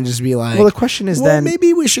their mind? Just be like, Well, the question is then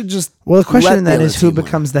maybe we should just. Well, the question let then the is other who team win.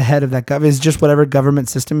 becomes the head of that government? Is just whatever government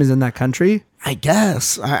system is in that country? I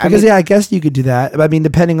guess. I Because mean, I guess you could do that. I mean,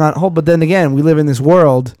 depending on but then again, we live in this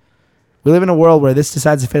world. We live in a world where this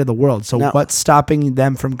decides the fate of the world. So No. what's stopping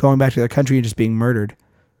them from going back to their country and just being murdered?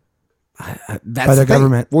 that's by the the thing.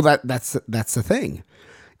 government. Well, that's the thing.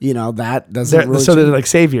 You know, that doesn't really. So they're like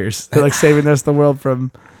saviors. They're like saving us the world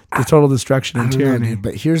from the total destruction I and don't know, tyranny. dude,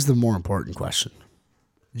 but here's the more important question: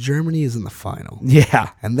 Germany is in the final, Yeah,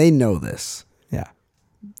 and they know this. yeah.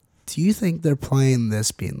 Do you think they're playing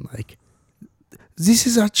this being like, this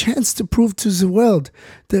is our chance to prove to the world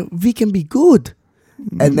that we can be good?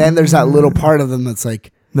 And then there's that little part of them that's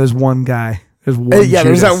like, There's one guy. There's one. yeah,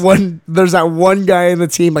 Judas. there's that one guy in the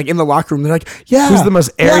team, like in the locker room. They're like, yeah, Who's the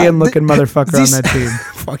most yeah, Aryan-looking motherfucker this- on that team?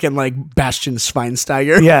 Fucking like Bastian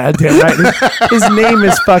Schweinsteiger. Yeah, damn right. His name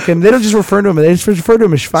is fucking. They don't just refer to him. They just refer to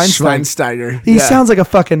him as Schweinsteiger. Schweinsteiger. He yeah. sounds like a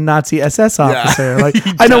fucking Nazi SS officer. Like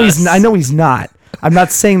He I know does. I know he's not. I'm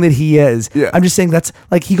not saying that he is. Yeah. I'm just saying that's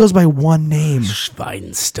like he goes by one name.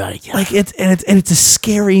 Schweinsteiger. Like it's a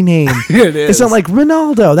scary name. It is. It's not like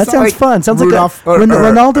Ronaldo. That It's not sounds like fun. Sounds Rudolph, like or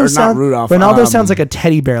Ronaldo not sounds. Rudolph, Ronaldo sounds like a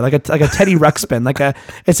teddy bear, like a Teddy Ruxpin, like a.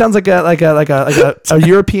 It sounds like a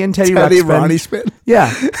European Teddy Teddy Ruxpin. Ronnie Spin.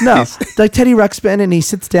 Yeah, no, like Teddy Ruxpin, and he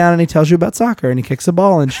sits down and he tells you about soccer and he kicks a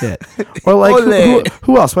ball and shit. Or like Ole.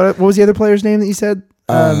 who else? What was the other player's name that you said?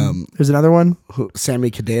 There's another one.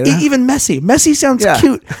 Sammy Khedira. Even Messi. Messi sounds Yeah.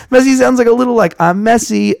 cute. Messi sounds like a little like I'm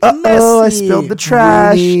Messi. Oh, I Messi. spilled the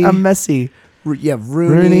trash. Rooney. I'm Messi. You have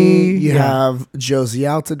Rooney. Rooney, You yeah. have Josie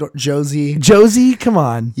Altidore. Josie. Josie, come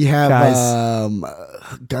on. You have guys.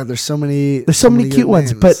 God. There's so many. There's so many good cute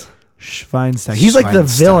ones, names. but Schweinsteiger. He's like the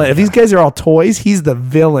villain. If these guys are all toys, he's the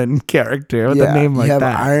villain character with a name like you have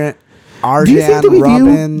that. Arjan, Do you think that we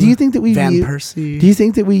Robin, view? Do you think that we Van view? Persie? Do you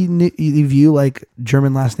think that you view like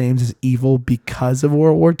German last names as evil because of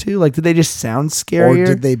World War II? Like, did they just sound or scarier?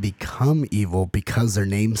 did they become evil because their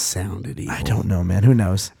names sounded evil? I don't know, man. Who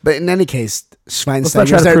knows? But in any case, Let's not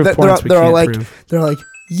try Schweinsteiger, to prove points we they're all can't like, prove. they're like,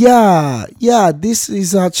 yeah, this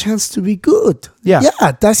is our chance to be good. Yeah.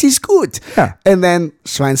 that is good. Yeah. And then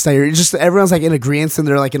Schweinsteiger, just everyone's like in agreement and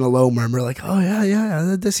they're like in a low murmur, like, oh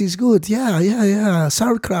yeah, this is good. Yeah,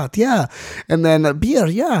 sauerkraut, yeah. And then beer,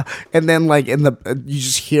 yeah. And then like you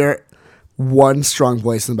just hear one strong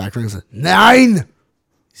voice in the background say, Nein,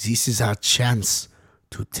 this is our chance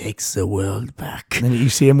to take the world back. And then you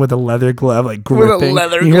see him with a leather glove, like With a gripping.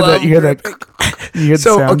 leather you hear glove that? You hear that? You hear the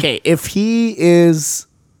So sound? okay, if he is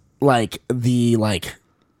like the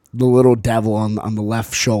little devil on the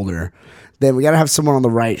left shoulder, then we gotta have someone on the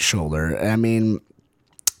right shoulder. I mean,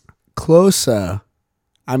 Klose,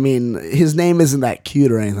 I mean, his name isn't that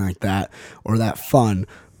cute or anything like that, or that fun.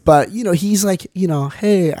 But, you know, he's like, you know,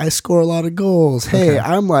 hey, I score a lot of goals. Hey,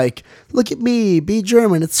 I'm like, look at me, be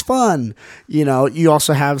German. It's fun. You know, you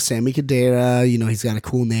also have Sammy Khedira. You know, he's got a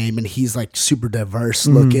cool name and he's like super diverse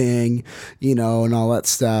looking, you know, and all that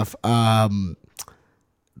stuff. One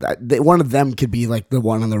of them could be like the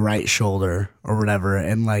one on the right shoulder or whatever.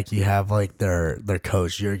 And like you have like their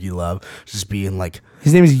coach, Jurgi Löw, just being like,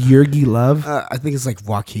 His name is Jurgi Love. I think it's like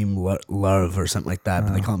Joachim Löw or something like that,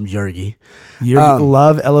 but they call him Jurgi. Jurgi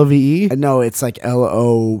Love, Love. No, it's like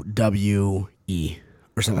Lowe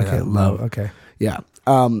or something Okay, like that. Love. Okay. Yeah.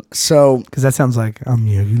 So Because that sounds like I'm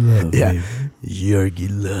Jurgi Love. yeah, baby. Jurgi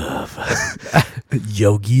Löw,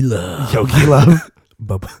 Yogi Love, Yogi Love.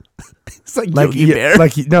 It's like Like Yogi Bear.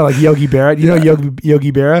 like Yogi Berra. You know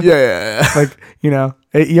Yogi Berra? yeah. Like, you know,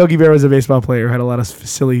 Yogi Berra was a baseball player who had a lot of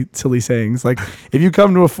silly sayings. Like, if you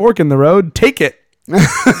come to a fork in the road, take it. Why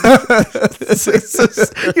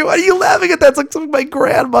are you laughing at that? It's like something my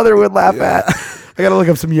grandmother would laugh at. I gotta look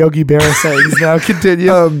up some Yogi Berra sayings now.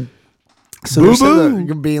 Continue. So they're saying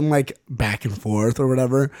that being like back and forth or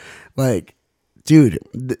whatever, like, dude.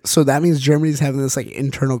 So that means Germany's having this like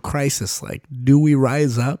internal crisis. Like, do we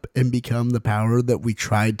rise up and become the power that we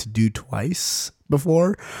tried to do twice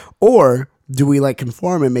before, or do we like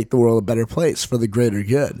conform and make the world a better place for the greater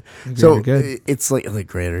good? Good. It's like the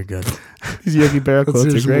greater good. These Yogi Berra quotes are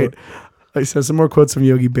hear some great. I said some more quotes from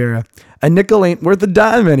Yogi Berra. A nickel ain't worth a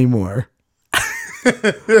dime anymore.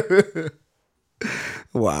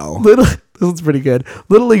 Wow. This is pretty good.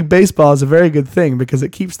 Little League Baseball is a very good thing because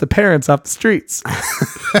it keeps the parents off the streets.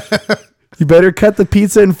 You better cut the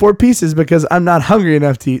pizza in 4 pieces because I'm not hungry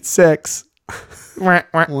enough to eat 6.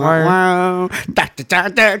 Wow.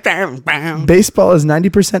 Baseball is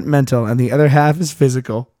 90% mental and the other half is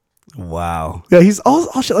physical. Wow. Yeah, he's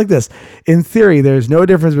all shit like this. In theory, there's no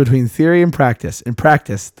difference between theory and practice. In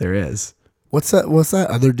practice, there is. What's that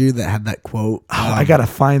other dude that had that quote? I gotta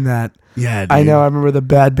find that. Yeah, dude. I know. I remember the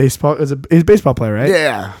bad baseball. He's a baseball player, right?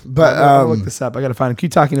 Yeah, but I'll look this up. I gotta find him.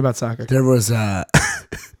 Keep talking about soccer. there was I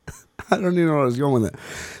don't even know where I was going with it.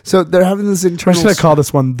 So they're having this We're internal. just gonna call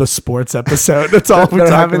this one the sports episode. That's all we're they're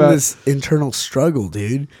talking having about. this internal struggle,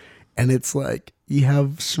 dude, and it's like you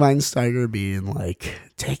have Schweinsteiger being like,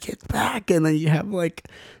 "Take it back," and then you have like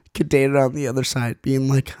Cadena on the other side being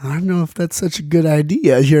like, "I don't know if that's such a good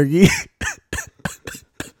idea, Yergi."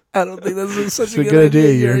 I don't think that's such a good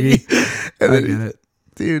idea, Yergi. And I then, get it.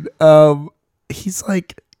 dude, he's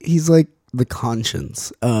like the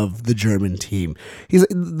conscience of the German team. He's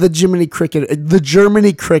the Germany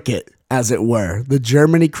cricket, as it were, the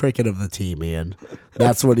Germany cricket of the team, Ian.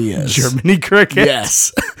 That's what he is. Germany cricket.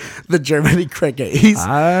 Yes, the Germany cricket. He's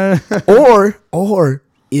Uh, or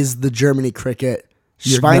is the Germany cricket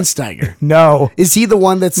Schweinsteiger? no. Is he the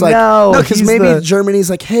one that's like, No, because he's maybe the- Germany's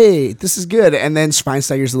like, hey, this is good, and then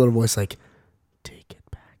Schweinsteiger's the little voice like, take it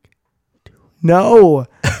back. No.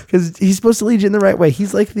 Because he's supposed to lead you in the right way.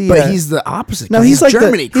 He's like the. But he's the opposite. No, 'cause he's like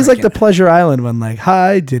Germany. he's like the cricket. Pleasure Island one, like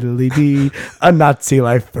hi diddly dee, a Nazi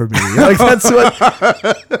life for me. Like that's what.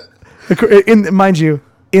 Mind you,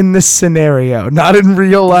 in this scenario, not in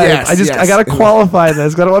real life. Yes, I gotta qualify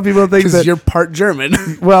this. I don't want people to think because that you're part German.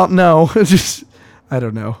 Well, no, just I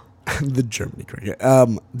don't know. The Germany cricket.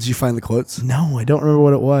 Did you find the quotes? No, I don't remember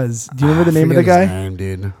what it was. Do you remember the I name of the forget his guy? name,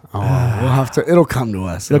 dude. Oh, we'll have to. It'll come to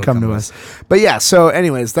us. It'll come to us. But yeah. So,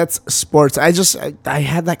 anyways, that's sports. I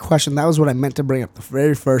had that question. That was what I meant to bring up the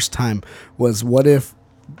very first time. Was what if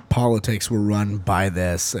politics were run by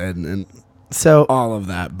this and So all of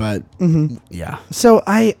that? But yeah. So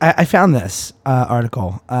I found this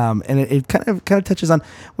article, and it kind of touches on.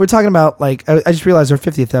 We're talking about like I just realized our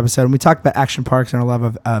 50th episode, and we talked about action parks and our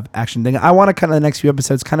love of action thing. I want to kind of the next few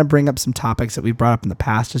episodes kind of bring up some topics that we brought up in the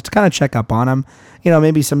past, just to kind of check up on them. You know,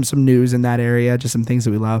 maybe some news in that area, just some things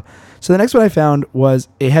that we love. So the next one I found was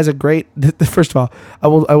it has a great. First of all, I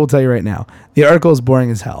will tell you right now, the article is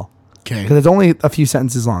boring as hell Okay. because it's only a few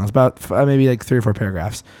sentences long. It's about maybe like 3 or 4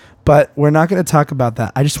 paragraphs. But we're not going to talk about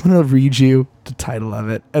that. I just want to read you the title of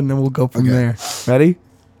it, and then we'll go from there. Ready?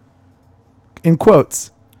 In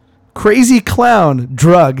quotes, crazy clown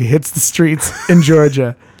drug hits the streets in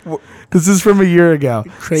Georgia. This is from a year ago.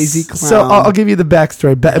 Crazy So clown. I'll give you the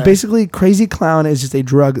backstory. Basically, crazy clown is just a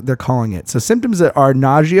drug, they're calling it. So symptoms that are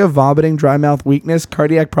nausea, vomiting, dry mouth, weakness,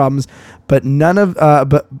 cardiac problems, but none of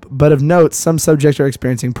but of note, some subjects are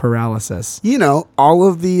experiencing paralysis. You know, all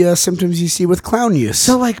of the symptoms you see with clown use.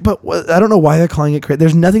 So like, but I don't know why they're calling it crazy.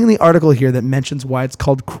 There's nothing in the article here that mentions why it's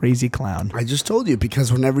called crazy clown. I just told you,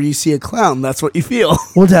 because whenever you see a clown, that's what you feel.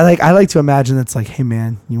 Well, Dad, like I like to imagine it's like, hey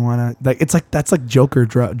man, you wanna like it's like that's like Joker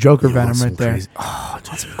venom right there. Oh,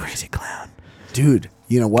 Want some crazy clown? dude,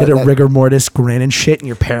 you know what? Get a rigor mortis grin and shit, and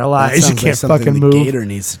you're paralyzed. You can't fucking move. Gator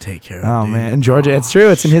needs to take care of. Oh dude. man, in Georgia, it's true.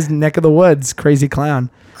 It's in his neck of the woods. Crazy clown.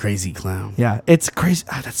 Crazy clown. Yeah, it's crazy.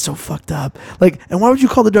 That's so fucked up. Like, and why would you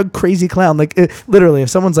call the drug crazy clown? Like, literally, if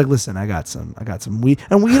someone's like, "Listen, I got some weed,"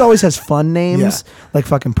 and weed always has fun names, like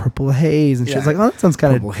fucking Purple Haze and shit. It's like, oh, that sounds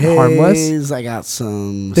kind of harmless. Haze, I got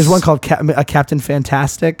some. There's one called Captain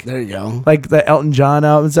Fantastic, There you go. like the Elton John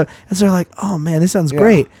album and stuff. And so they're like, "Oh man, this sounds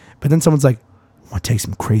great," but then someone's like, "Want to take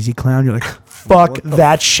some crazy clown?" You're like, "Fuck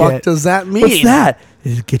that shit." What does that mean? What's that?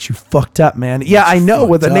 It'll get you fucked up, man. Yeah, I know.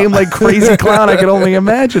 With a fucked name up. like Crazy Clown, I could only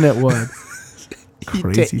imagine it would.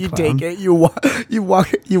 Crazy You clown. take it.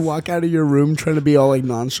 You walk out of your room trying to be all like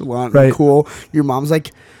nonchalant Right. and cool. Your mom's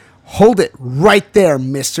like, "Hold it right there,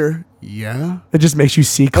 Mister." Yeah. It just makes you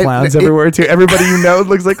see clowns it- everywhere too. Everybody you know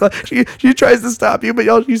looks like she tries to stop you, but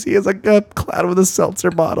all you see is like a clown with a seltzer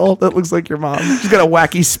bottle that looks like your mom. She's got a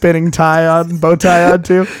wacky spinning bow tie on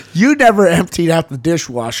too. You never emptied out the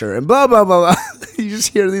dishwasher and blah blah blah blah. You just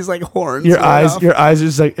hear these like horns. Your going eyes off. are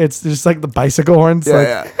just like it's just like the bicycle horns. Yeah, like,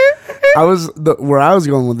 yeah. Where I was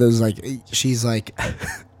going with this, like, she's like,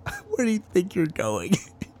 "Where do you think you're going?"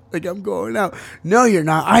 Like, "I'm going out." "No, you're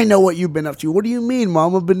not. I know what you've been up to." "What do you mean,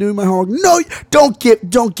 Mom? I've been doing my homework." "No,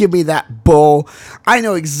 don't give me that bull. I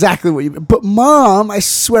know exactly what you've been." "But Mom, I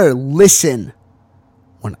swear, listen.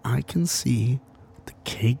 When I can see the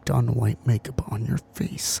caked on white makeup on your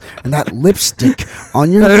face and that lipstick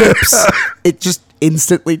on your lips, it just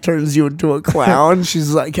instantly turns you into a clown."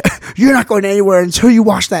 She's like, "You're not going anywhere until you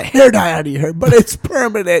wash that hair dye out of your hair, but it's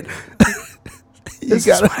permanent." this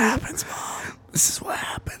is what happens, Mom. This is what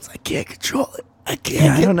happens. I can't control it. I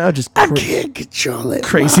Yeah, I don't know, just I can't control it.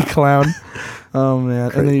 crazy clown. Oh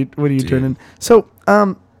man! And then what do you turn dude. in? So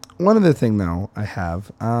one other thing though I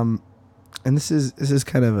have, and this is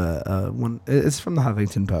kind of a one. It's from the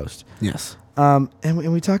Huffington Post. Yes. And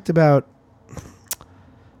we talked about,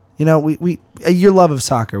 we your love of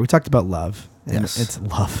soccer. We talked about love. And Yes. it's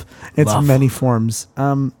love. It's Love. many forms. I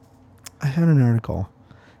found an article,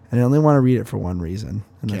 and I only want to read it for one reason,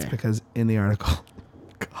 and that's Okay. because in the article,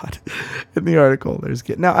 in the article,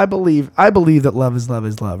 now I believe that love is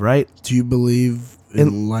love, right? Do you believe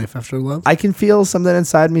in life after love? I can feel something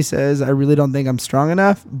inside me says I really don't think I'm strong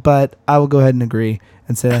enough, but I will go ahead and agree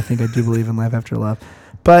and say I think I do believe in life after love.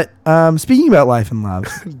 But speaking about life and love,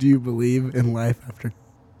 Do you believe in life after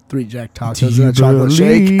 3 Jack do tacos you and a chocolate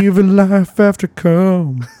shake? believe in life after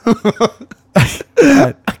come?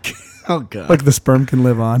 Right. Oh God. Like the sperm can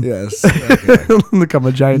live on. Yes. Okay. Become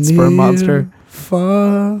a giant sperm monster.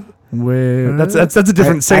 Far. Where that's a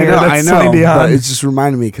different singer. I That's know, Celine Dion. but it just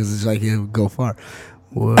reminded me because it's like it'll go far.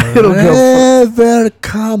 It'll go Wherever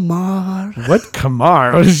Kamar. What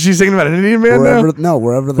Kamar? Was she singing about an Indian man now?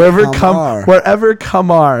 Wherever the Wherever Kamar. wherever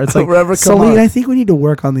Kamar. It's like Wherever Celine, Kamar. I think we need to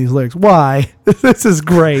work on these lyrics. Why? This is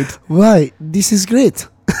great. Why? This is great.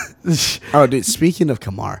 Oh, dude. Speaking of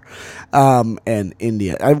Kamar, and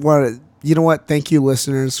India, I want to. You know what? Thank you,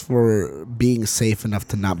 listeners, for being safe enough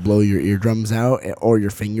to not blow your eardrums out or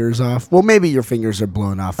your fingers off. Well, maybe your fingers are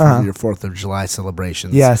blown off from your 4th of July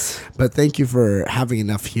celebrations. Yes. But thank you for having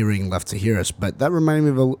enough hearing left to hear us. But that reminded me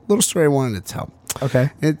of a little story I wanted to tell.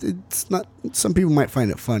 Okay. It's not. Some people might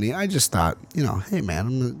find it funny. I just thought, hey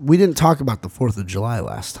man, we didn't talk about the 4th of July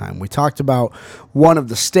last time. We talked about one of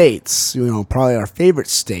the states, probably our favorite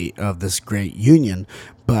state of this great union,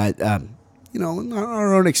 but our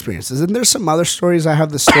own experiences. And there's some other stories. I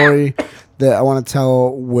have the story that I want to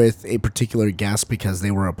tell with a particular guest because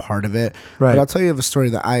they were a part of it. Right. But I'll tell you of a story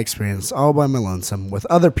that I experienced all by my lonesome with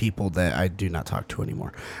other people that I do not talk to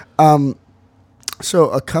anymore.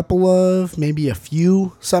 So maybe a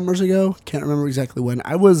few summers ago, can't remember exactly when,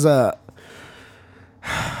 I was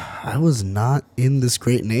not in this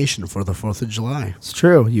great nation for the 4th of July. It's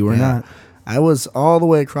true. You were Yeah. not. I was all the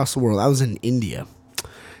way across the world. I was in India.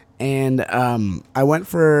 And I went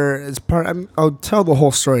I'll tell the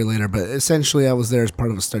whole story later, but essentially I was there as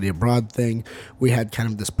part of a study abroad thing. We had kind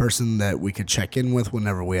of this person that we could check in with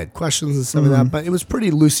whenever we had questions and stuff like that, but it was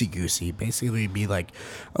pretty loosey-goosey. Basically, it'd be like,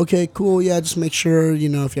 okay, cool, yeah, just make sure, if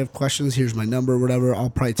you have questions, here's my number, whatever.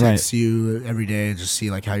 I'll probably text you every day, just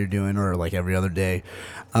see like how you're doing, or like every other day.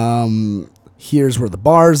 Here's where the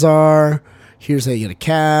bars are. Here's how you get a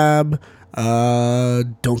cab.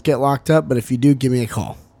 Don't get locked up, but if you do, give me a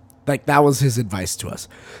call. Like, that was his advice to us.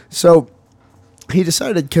 So he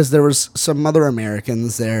decided, because there was some other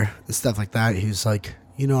Americans there and stuff like that, he was like,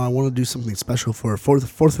 I want to do something special for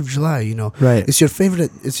 4th of July, Right. It's your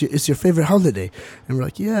favorite holiday. And we're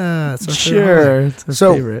like, yeah, it's our favorite Sure. holiday. It's our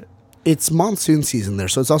So, favorite. It's monsoon season there,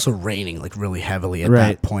 so it's also raining like really heavily at Right.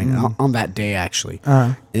 that point, on that day actually.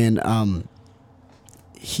 Uh-huh. And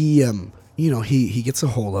he gets a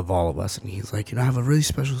hold of all of us, and he's like, I have a really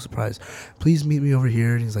special surprise. Please meet me over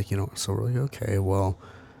here. And he's like, so we're like, okay, well,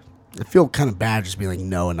 I feel kind of bad just being like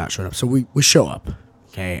no and not showing up. So we show up,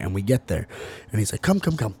 okay, and we get there, and he's like, come.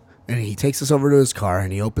 And he takes us over to his car,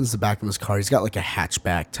 and he opens the back of his car. He's got like a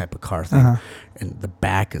hatchback type of car thing, and the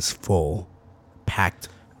back is full, packed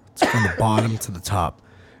from the bottom to the top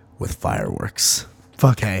with fireworks.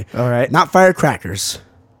 Okay. All right. Not firecrackers.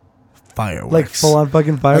 Fireworks. Like full on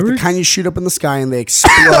fucking Like fireworks? the kind you shoot up in the sky and they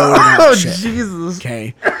explode. and that Oh, shit. Jesus.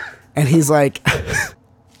 Okay. And he's like,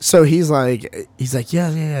 he's like,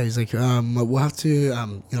 yeah. He's like, we'll have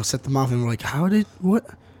to, set them off. And we're like, how do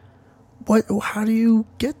you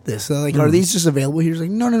get this? Like, are these just available? He was like,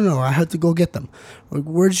 no, I had to go get them. We're like,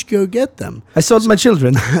 where'd you go get them? I sold my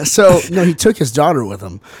children So, no, he took his daughter with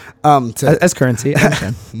him. as currency. I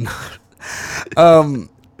understand.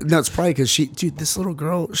 No, it's probably because this little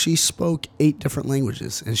girl, she spoke 8 different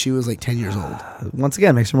languages, and she was like 10 years old. Once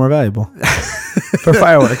again, makes her more valuable for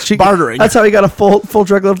fireworks. Bartering. That's how he got a full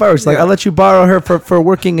truckload of fireworks. Like, Yeah. I'll let you borrow her for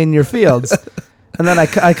working in your fields, and then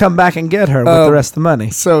I come back and get her with the rest of the money.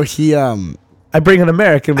 So he, I bring an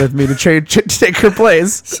American with me to take her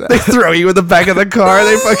place. They throw you in the back of the car.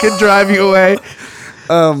 They fucking drive you away.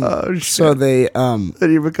 so they, Then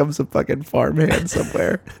he becomes a fucking farmhand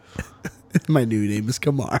somewhere. my new name is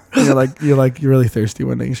Kamar. You're really thirsty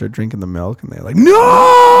one day. You start drinking the milk, and they're like,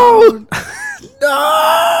 no.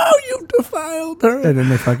 No, you defiled her. And then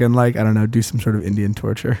they fucking do some sort of Indian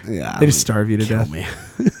torture. Yeah, They just starve you to kill death. me.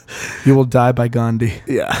 You will die by Gandhi.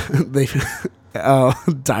 Yeah, they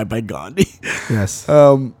die by Gandhi. Yes.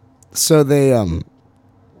 So they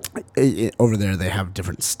over there they have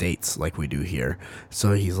different states like we do here.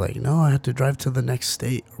 So he's like, no, I have to drive to the next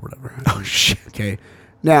state or whatever. Oh shit. Okay.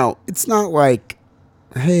 Now, it's not like,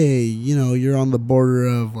 hey, you're on the border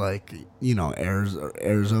of like,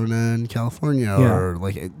 Arizona and California or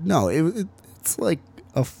like, no, it's like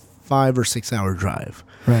a 5 or 6 hour drive.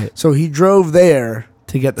 Right. So he drove there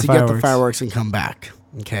To get the to fireworks. get the fireworks and come back.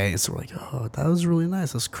 Okay, so we're like, oh, that was really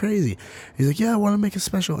nice. That's crazy. He's like, yeah, I want to make it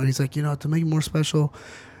special. And he's like, to make it more special.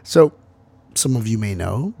 So some of you may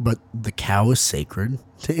know, but the cow is sacred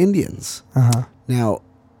to Indians. Uh-huh. Now,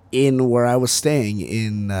 in where I was staying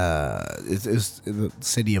in it's the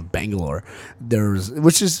city of Bangalore,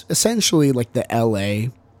 which is essentially like the LA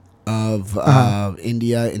of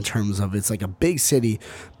India in terms of it's like a big city,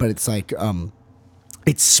 but it's like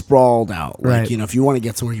it's sprawled out. Like, Right. If you want to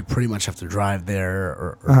get somewhere, you pretty much have to drive there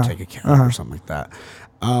or take a cab or something like that.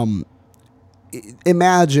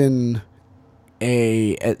 Imagine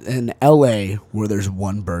an LA where there's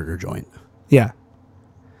one burger joint. Yeah.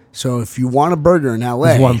 So if you want a burger in LA,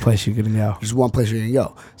 There's one place you can go. there's one place you're going to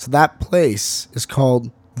go. So that place is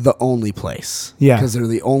called The Only Place. Yeah. Because they're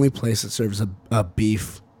the only place that serves a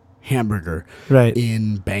beef hamburger Right.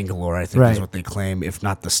 in Bangalore, I think Right. is what they claim, if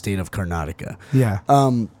not the state of Karnataka. Yeah.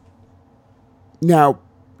 Now,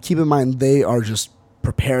 keep in mind, they are just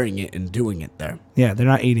preparing it and doing it there. Yeah. They're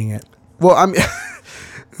not eating it. Well,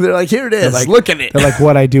 they're like, here it is. like- Look at it. They're like,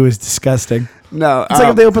 what I do is disgusting. No, It's like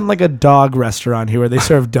if they opened like a dog restaurant here where they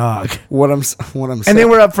serve dog. what I'm saying. And they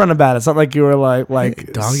were upfront about it. It's not like you were like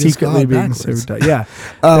dog is secretly God being backwards. served dog. Yeah.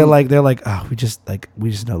 they're like, oh, we just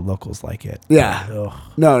know locals like it. Yeah. Ugh.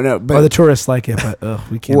 No, but Or the tourists like it, but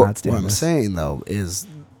we cannot what stand I'm this. saying, though, is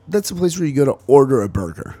that's a place where you go to order a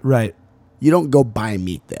burger. Right. You don't go buy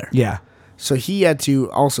meat there. Yeah. So he had to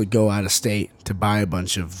also go out of state to buy a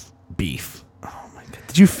bunch of beef.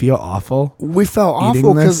 Did you feel awful? We felt Eating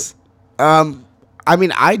awful this? because, I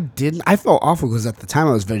mean, I didn't. I felt awful because at the time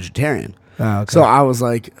I was vegetarian. Oh, okay. So I was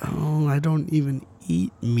like, oh, I don't even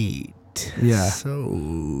eat meat. Yeah.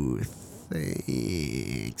 So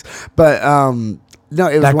thanks. But no,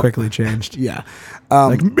 it was that quickly changed. Yeah.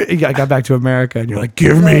 Like I got back to America, and you're like,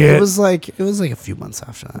 "Give me it it." was like a few months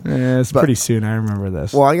after that. Yeah, it's but- pretty soon. I remember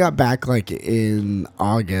this. Well, I got back like in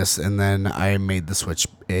August, and then I made the switch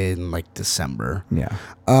in like December. Yeah.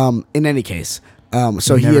 In any case,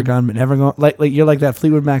 so he never had, gone, but never going. Like you're like that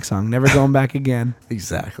Fleetwood Mac song. Never going back again.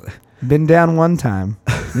 exactly. Been down one time.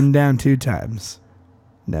 Been down 2 times.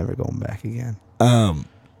 Never going back again.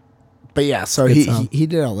 But yeah, so Good he song. he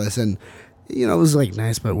did all this, and it was like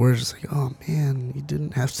nice, but we're just like, oh man, you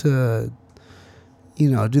didn't have to, do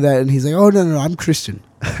that. And he's like, oh no, I'm Christian,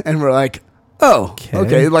 and we're like, oh,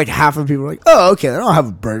 okay. Like half of people are like, oh, okay, I don't have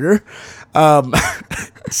a burger.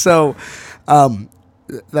 So,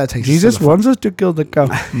 that takes us to Jesus the wants us to kill the cow.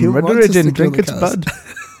 He Murder wants it us to and drink kill its the cows. blood.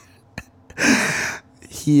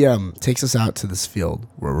 He takes us out to this field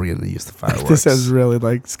where we're going to use the fireworks. This sounds really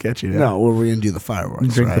like sketchy. Now. No, where we're going to do the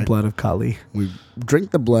fireworks. Drink the right? blood of Kali. We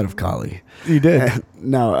drink the blood of Kali. You did.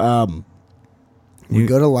 No, we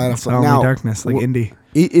go to light It's off. only Now, darkness, like Indy.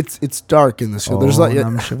 it's dark in this field. There's like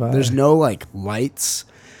Om Shivaya. there's no like lights,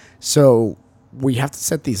 so we have to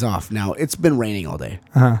set these off. Now it's been raining all day,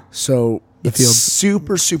 so it's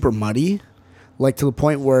field. super muddy, like to the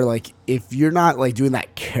point where like if you're not like doing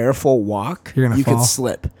that careful walk, You're gonna you fall. could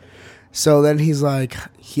slip. So then he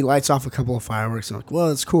lights off a couple of fireworks and I'm like, well,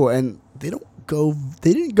 that's cool. And they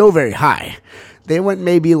didn't go very high. They went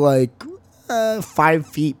maybe like 5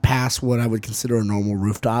 feet past what I would consider a normal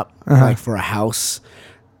rooftop, like for a house.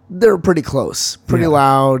 They're pretty close, pretty Yeah.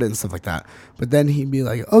 loud and stuff like that. But then he'd be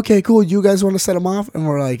like, okay, cool. You guys want to set them off? And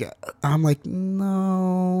I'm like,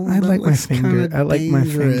 no. I that like my looks finger. kinda I like my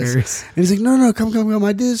dangerous." fingers. And he's like, no, come.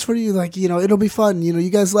 I did this for you. Like, it'll be fun. You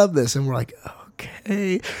guys love this. And we're like,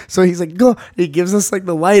 okay. So he's like, go. He gives us like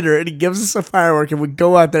the lighter and he gives us a firework and we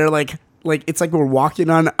go out there like it's like we're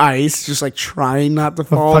walking on ice, just like trying not to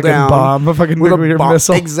fall fucking down. bomb, a fucking with nuclear bomb.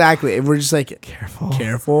 missile. Exactly. And we're just like,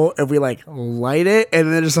 careful. And we like light it.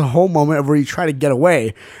 And then there's a whole moment where you try to get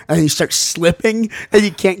away and you start slipping and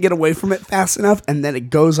you can't get away from it fast enough. And then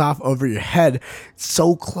it goes off over your head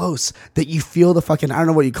so close that you feel the fucking, I don't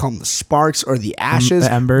know what you call them, the sparks or the ashes,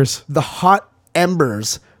 The embers. the hot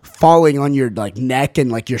embers falling on your like neck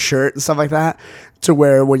and like your shirt and stuff like that, to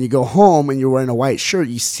where when you go home and you're wearing a white shirt,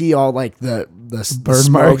 you see all like the burn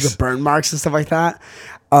smoke, marks. the burn marks and stuff like that.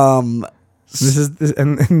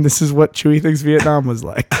 This is what Chewie thinks Vietnam was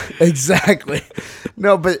like. Exactly.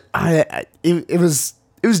 No, but it was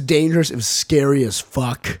dangerous. It was scary as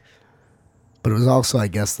fuck. But it was also, I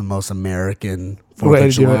guess, the most American 4th Way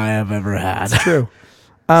of to do it. July I've ever had. True.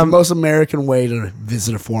 the most American way to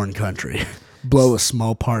visit a foreign country. Blow a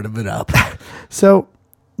small part of it up. So,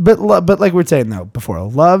 but like we're saying though before,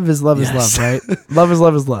 love is love is love, right? Love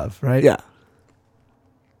is love, right? Yeah.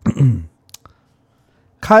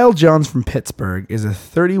 Kyle Jones from Pittsburgh is a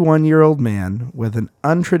 31-year-old man with an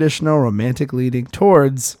untraditional romantic leaning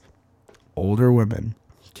towards older women.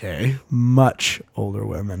 Okay. Much older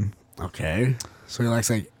women. Okay. So he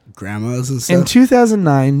likes like grandmas and stuff. In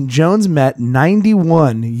 2009, Jones met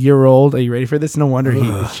 91-year-old. Are you ready for this? No wonder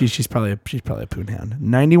she's probably a poon hound.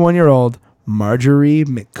 91-year-old Marjorie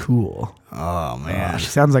McCool. Oh man, She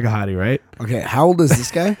sounds like a hottie, right? Okay, how old is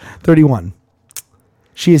this guy? 31.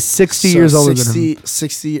 She is 60 years older than him.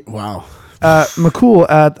 60. Wow. McCool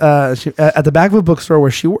at the back of a bookstore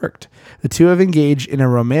where she worked. The two have engaged in a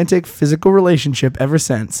romantic physical relationship ever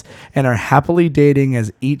since and are happily dating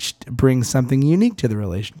as each brings something unique to the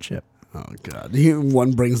relationship. Oh God!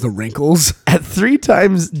 One brings the wrinkles. At 3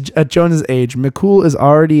 times at Jones' age, McCool is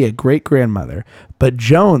already a great-grandmother, but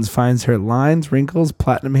Jones finds her lines, wrinkles,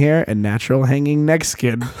 platinum hair, and natural hanging neck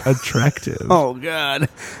skin attractive. Oh God!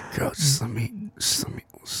 Girl, just let me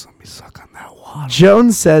suck on that water.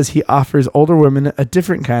 Jones says he offers older women a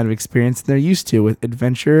different kind of experience than they're used to, with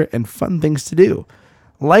adventure and fun things to do.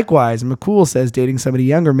 Likewise, McCool says dating somebody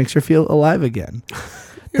younger makes her feel alive again.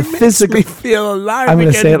 It makes me feel alive. I'm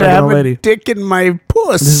going to say it like an old lady. Dick in my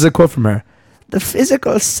puss. This is a quote from her. The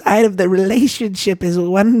physical side of the relationship is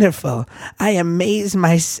wonderful. I amaze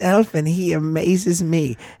myself and he amazes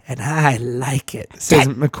me, and I like it, says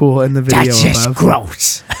McCool in the video That's just above.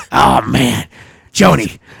 gross. Oh man,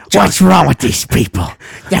 Joni, what's wrong with these people?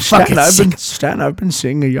 They're fucking sick. Stan, I've been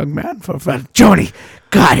seeing a young man for fun. Joni,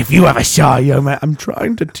 God, if you ever saw a young man. I'm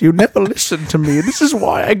trying to. You never listen to me. This is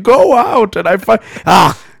why I go out and I find.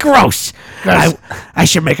 Oh, gross. I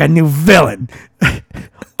should make a new villain.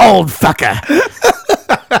 Old fucker.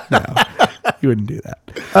 No, you wouldn't do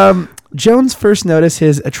that. Jones first noticed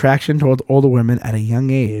his attraction towards older women at a young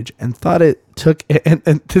age and thought it took. And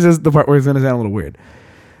this is the part where it's going to sound a little weird.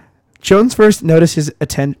 Jones first noticed his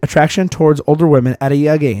attraction towards older women at a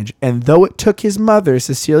young age, and though it took his mother,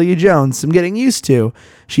 Cecilia Jones, some getting used to,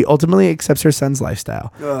 she ultimately accepts her son's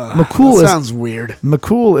lifestyle. Sounds weird.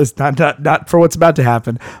 McCool is not for what's about to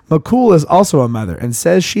happen. McCool is also a mother and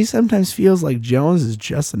says she sometimes feels like Jones is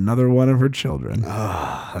just another one of her children.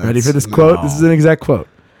 Ready for this quote? This is an exact quote.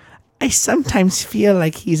 I sometimes feel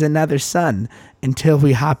like he's another son until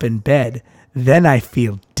we hop in bed. Then I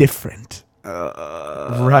feel different.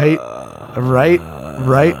 Right.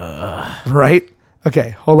 Okay,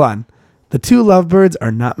 hold on. The two lovebirds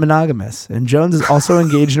are not monogamous, and Jones is also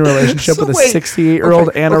engaged in a relationship with a 68-year-old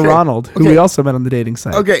Anna Ronald, who we also met on the dating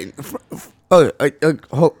site. Okay.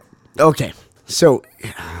 Okay. So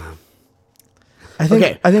I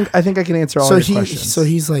think I can answer all your questions. So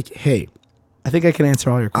he's like, hey, I think I can answer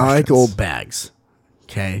all your questions. I like old bags.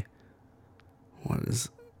 Okay. What is?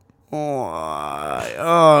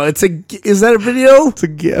 Oh, is that a video? It's a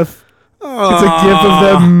GIF. It's a GIF of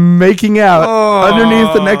them making out.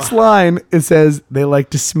 Underneath the next line, it says they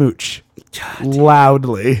like to smooch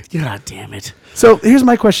loudly. God damn it. So here's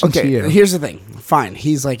my question to you. Here's the thing. Fine.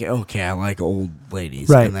 He's like, okay, I like old ladies.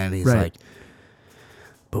 Right. And then he's like,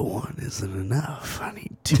 but one isn't enough. I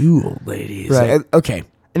need 2 old ladies. Right. Okay.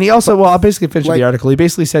 And he also, well, I'll basically finish the article. He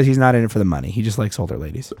basically says he's not in it for the money. He just likes older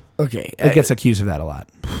ladies. Okay. He gets accused of that a lot.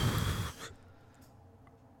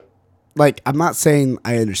 Like, I'm not saying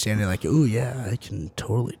I understand it. Like, oh, yeah, I can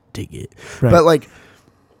totally dig it. Right. But, like,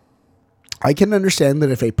 I can understand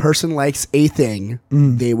that if a person likes a thing,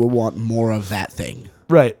 they will want more of that thing.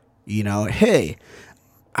 Right. You know, hey,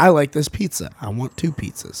 I like this pizza. I want 2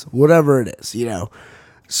 pizzas. Whatever it is, you know.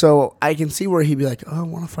 So I can see where he'd be like, oh, I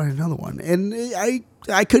want to find another one. And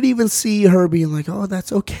I could even see her being like, oh,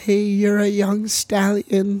 that's okay. You're a young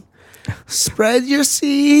stallion. Spread your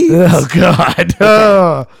seeds. Oh, God.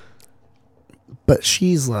 Oh. But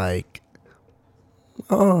she's like,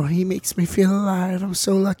 oh, he makes me feel alive. I'm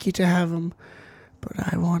so lucky to have him.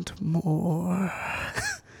 But I want more.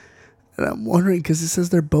 And I'm wondering, because it says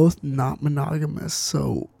they're both not monogamous.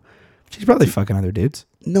 So She's probably fucking other dudes.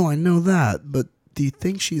 no, I know that. But do you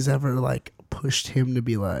think she's ever like pushed him to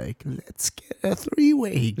be like, let's get a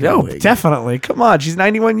 3-way No, going? definitely. Come on. She's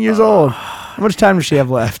 91 years old. How much time does she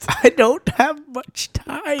have left? I don't have much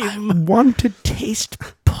time. Want to taste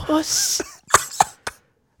puss?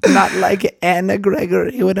 Not like Anna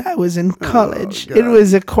Gregory when I was in college. It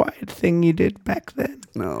was a quiet thing you did back then.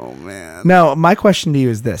 No, man. Now, my question to you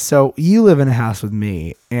is this. So, you live in a house with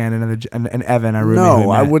me and and Evan, our roommate. No,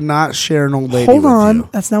 I would not share an old lady Hold with on. you.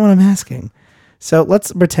 That's not what I'm asking. So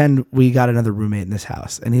let's pretend we got another roommate in this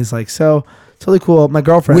house. And he's like, so totally cool. My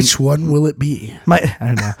girlfriend. Which one will it be? I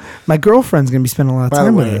don't know. My girlfriend's going to be spending a lot of By the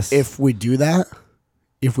time with way, us. if we do that,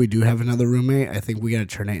 if we do have another roommate, I think we got to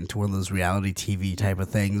turn it into one of those reality TV type of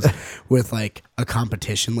things with like a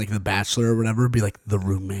competition, like The Bachelor or whatever. Be like the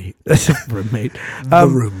roommate, roommate. the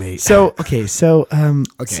roommate. So, okay. So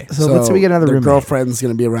let's say we get another the roommate. girlfriend's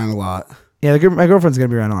gonna be around a lot. Yeah, my girlfriend's going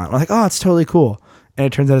to be around a lot. We're like, oh, it's totally cool. And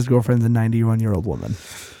it turns out his girlfriend's a 91-year-old woman.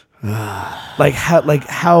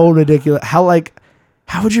 How ridiculous. How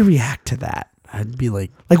would you react to that? I'd be like,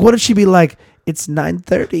 What would she be like? It's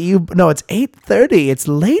 9:30. No, it's 8:30. It's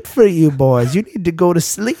late for you boys. You need to go to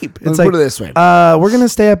sleep. It's put it this way. We're going to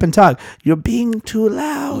stay up and talk. You're being too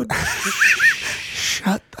loud.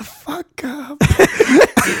 Shut the fuck up.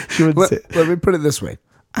 She would say, Let me put it this way.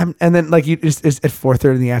 and then you just it's at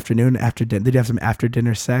 4:30 in the afternoon after dinner. Did you have some after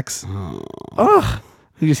dinner sex? Oh,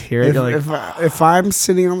 you just hear it. You're like, If I'm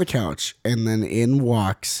sitting on the couch and then in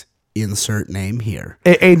walks insert name here.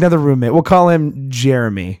 Another roommate. We'll call him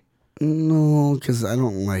Jeremy. No, because I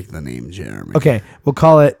don't like the name Jeremy. Okay, we'll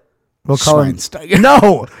call him. Schweinsteiger.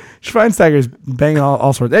 No, Schweinsteiger's bang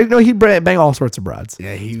all sorts. No, he'd bang all sorts of broads.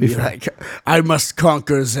 Yeah, he'd be like, I must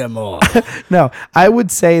conquer them all. No, I would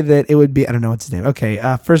say that it would be, I don't know what's his name. Okay,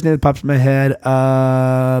 first name that pops in my head,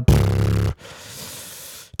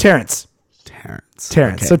 Terrence.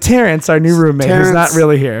 Okay. So Terrence, our new roommate, who's not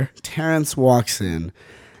really here. Terrence walks in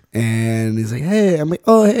and he's like, hey, I'm like,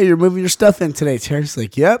 oh, hey, you're moving your stuff in today. Terrence's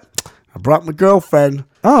like, yep, I brought my girlfriend.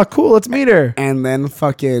 Oh, cool, let's meet her. And then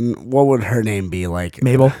fucking, what would her name be? Like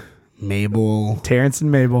Mabel. Terrence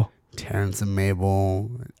and Mabel.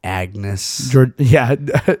 Agnes. Yeah.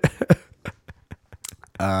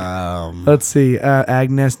 Let's see,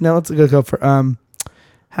 Agnes. No, let's go for,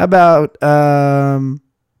 how about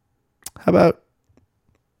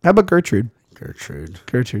Gertrude?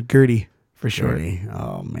 Gertie, for sure. Gertie.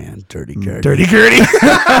 Oh man, Dirty Gertie. Dirty Gertie.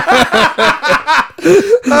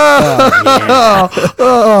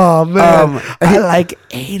 Oh man, I like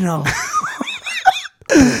anal.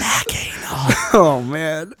 Black anal. Oh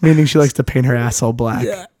man. Meaning she likes to paint her asshole black.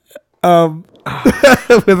 Yeah. With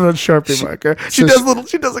a Sharpie marker. She does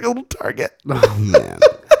like a little target. Oh man.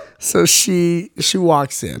 So she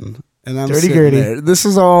walks in. And I'm Dirty sitting Gertie. there. This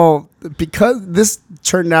is all because this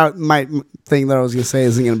turned out my thing that I was gonna say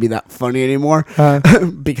isn't gonna be that funny anymore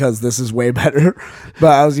because this is way better. But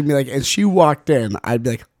I was gonna be like, and she walked in, I'd be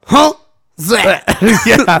like, huh? Zah.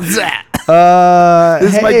 Yeah. Zah.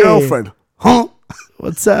 This is my girlfriend. Huh?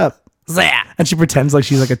 What's up? Zah. And she pretends like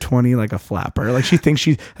she's like a 20, like a flapper. Like she thinks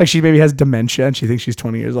she maybe has dementia and she thinks she's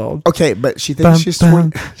 20 years old. Okay, but she thinks she's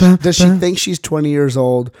 20. Does she think she's 20 years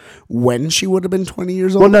old when she would have been 20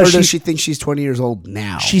 years old? Well, no, or does she think she's 20 years old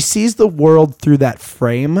now? She sees the world through that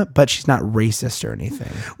frame, but she's not racist or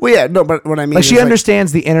anything. Well, yeah, no, but what I mean Like is she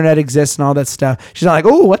understands the internet exists and all that stuff. She's not like,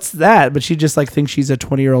 oh, what's that? But she just like thinks she's a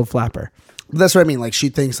 20-year-old flapper. That's what I mean. Like she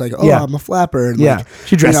thinks like, oh, Yeah. I'm a flapper. And Yeah, like,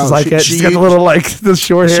 she dresses like it. She's got the little like the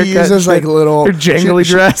short haircut. She uses like little her jangly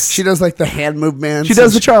dress. She does like the hand movements. She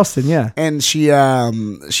does the Charleston, yeah. And she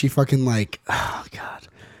fucking like, oh god,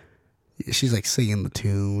 she's like singing the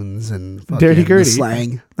tunes and fucking Dirty Gertie. the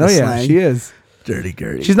slang. Oh the yeah, slang. she is. Dirty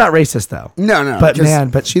Gertie. She's not racist though. No, But man,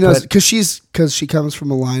 but she knows because she comes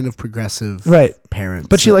from a line of progressive parents.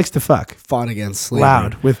 But she likes to fuck fought against slavery.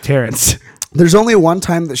 loud with Terrence. There's only one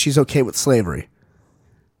time that she's okay with slavery.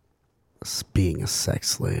 Being a sex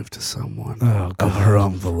slave to someone of her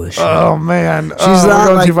own volition. Oh man, she's not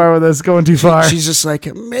going like- too far with this. Going too far. She's just like,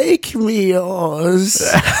 make me yours.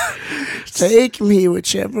 Take me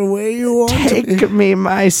whichever way you want. Take me,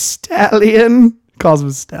 my stallion. Calls him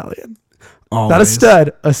a stallion. Always. Not a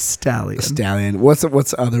stud, a stallion. Stallion. What's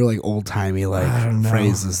other like old timey like I don't know.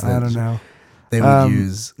 phrases that I don't know. they would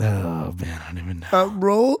use? Oh man, I don't even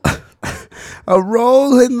know. A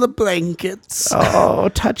roll in the blankets. Oh,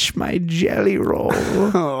 touch my jelly roll.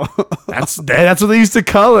 That's what they used to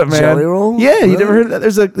call it, man. Jelly roll? Yeah, you never heard of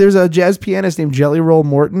that? There's a jazz pianist named Jelly Roll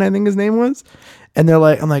Morton, I think his name was. And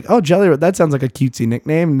I'm like, oh, Jelly Roll, that sounds like a cutesy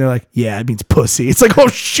nickname. And they're like, yeah, it means pussy. It's like, oh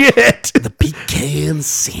shit. The pecan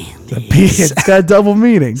sandy. It's got a double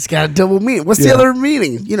meaning. It's got a double meaning. What's the Yeah. other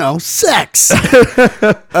meaning? Sex.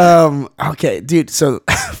 Okay, dude. So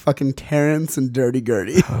fucking Terrence and Dirty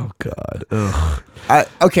Gertie. Oh God. Ugh.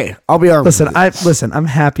 I'll be honest. Listen, I'm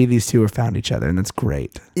happy these two have found each other, and that's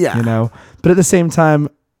great. Yeah. You know? But at the same time,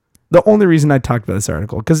 the only reason I talked about this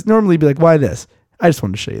article, because normally you'd be like, why this? I just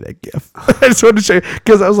wanted to show you that GIF. I just wanted to show you,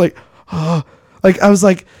 because I was like, oh, like I was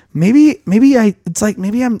like, maybe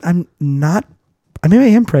I'm not Maybe I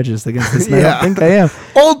am prejudiced against this. And I Yeah. don't think I am.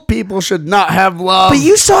 Old people should not have love. But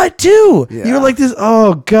you saw it too. Yeah. You were like this.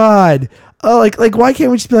 Oh God. Oh, like why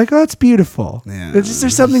can't we just be like, oh, it's beautiful? Yeah. It's just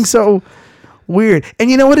there's something so weird. And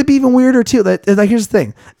you know what? It'd be even weirder too. That like here's the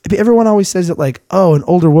thing. Everyone always says that like, oh, an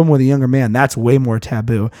older woman with a younger man, that's way more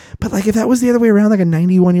taboo. But like if that was the other way around, like a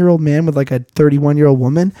 91-year-old man with like a 31-year-old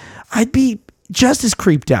woman, I'd be just as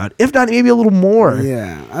creeped out, if not maybe a little more.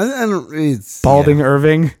 Yeah. I don't, it's Balding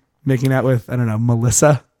Irving making out with, I don't know,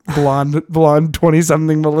 Melissa. Blonde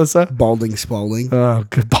 20-something Melissa. Balding Spalding. Oh,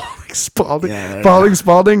 good. Balding Spalding. Yeah. Balding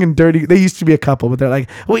Spalding and Dirty. They used to be a couple, but they're like,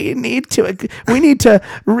 we need to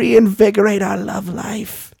reinvigorate our love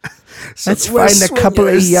life. Let's we're find a couple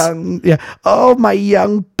of swingers. young, oh, my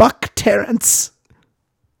young buck Terrence.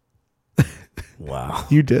 Wow.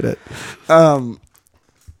 You did it.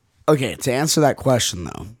 Okay, to answer that question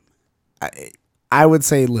though, I would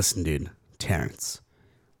say, listen, dude, Terrence,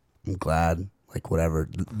 I'm glad. Like whatever,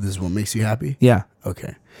 this is what makes you happy. Yeah.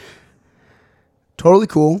 Okay. Totally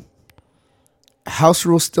cool. House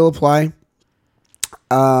rules still apply.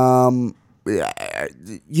 You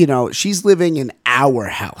know, she's living in our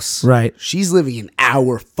house. Right. She's living in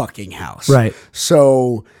our fucking house. Right.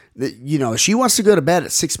 So, you know, she wants to go to bed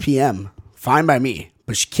at 6 p.m. Fine by me,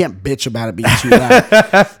 but she can't bitch about it being too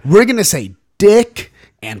loud. We're going to say dick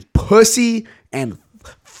and pussy and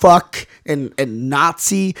fuck and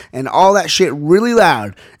Nazi and all that shit really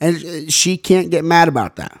loud. And she can't get mad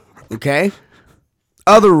about that. Okay?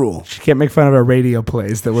 Other rule. She can't make fun of our radio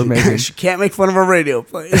plays that we're making. She can't make fun of our radio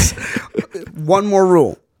plays. One more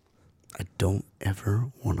rule. I don't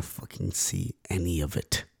ever want to fucking see any of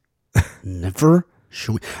it. Never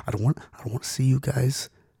show me. I don't want to see you guys.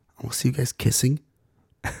 I want to see you guys kissing.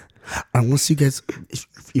 I want to see you guys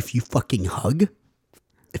if you fucking hug.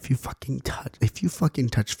 If you fucking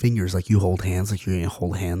touch fingers like you hold hands, like you're gonna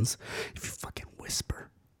hold hands. If you fucking whisper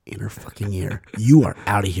in her fucking ear, you are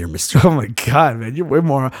out of here, mister. Oh my God, man, you're way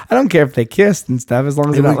more. I don't care if they kissed and stuff, as long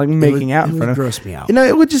as they're not like making out in front of. Gross me out. You know,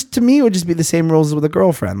 it would just, to me, it would just be the same rules as with a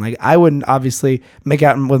girlfriend. Like I wouldn't obviously make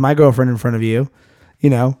out with my girlfriend in front of you.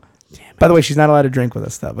 You know. By the way, she's not allowed to drink with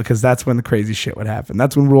us though, because that's when the crazy shit would happen.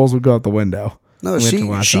 That's when rules would go out the window. No, We have to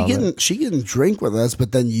watch all that. she can drink with us,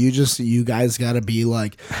 but then you guys got to be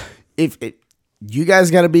like, you guys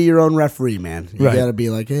got to be your own referee, man. You Right. got to be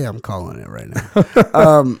like, hey, I'm calling it right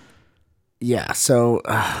now. Yeah. So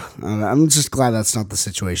I'm just glad that's not the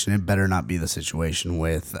situation. It better not be the situation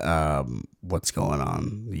with what's going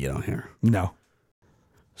on, here. No.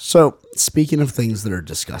 So speaking of things that are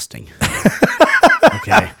disgusting,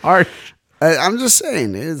 okay. Harsh. I'm just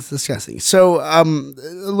saying it's disgusting. So, a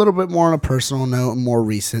little bit more on a personal note, more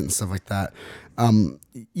recent and stuff like that.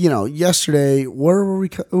 Yesterday, where were we?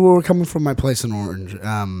 We were coming from my place in Orange,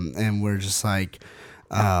 and we're just like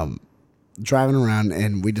driving around,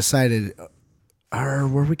 and we decided, or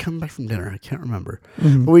were we coming back from dinner? I can't remember.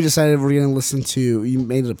 Mm-hmm. But we decided we're going to listen to. You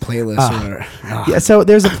made a playlist. Yeah, so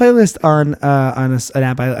there's a playlist on an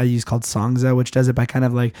app I use called Songza, which does it by kind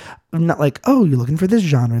of like, not like, oh, you're looking for this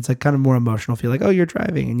genre. It's like kind of more emotional feel, like, oh, you're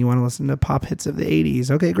driving and you want to listen to pop hits of the 80s.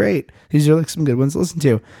 Okay, great. These are like some good ones to listen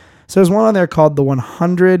to. So there's one on there called the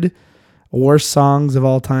 100 Worst Songs of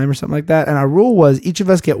All Time or something like that. And our rule was each of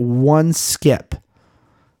us get one skip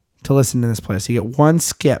to listen to this playlist. You get one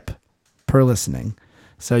skip per listening.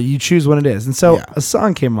 So you choose what it is. And so a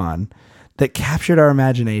song came on that captured our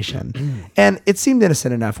imagination. And it seemed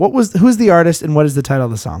innocent enough. Who's the artist and what is the title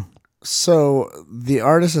of the song? So the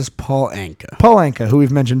artist is Paul Anka. Paul Anka, who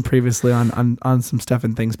we've mentioned previously on some Stuff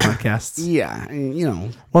and Things podcasts. Yeah,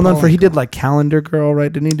 Well known Paul for, he Anka. did like Calendar Girl,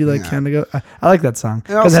 right? Didn't he do like Calendar Girl? I like that song.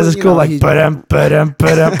 Because it has also, this cool like he- ba-dum, ba-dum,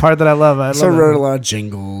 ba-dum part that I love. I So love wrote that. a lot of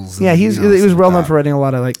jingles. Yeah, and, he was stuff well like known that. for writing a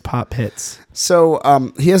lot of like pop hits. So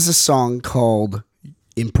he has this song called,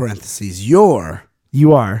 in parentheses, Your,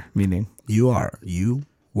 You Are, meaning. You Are, You,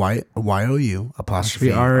 Y-O-U,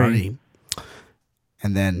 apostrophe R-E. R-E.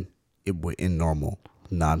 And then in normal,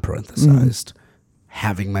 non-parenthesized,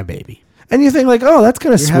 Having My Baby. And you think like, oh, that's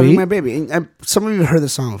kind of You're having sweet. my baby. And some of you have heard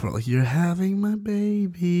this song before, like, you're having my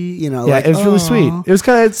baby. Yeah, like, it was really "Aw." sweet. It was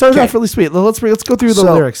kind of, it started Okay. off really sweet. Let's go through the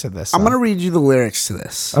So, lyrics of this. I'm song. going to read you the lyrics to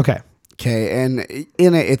this. Okay. Okay, and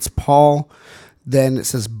in it, it's Paul. Then it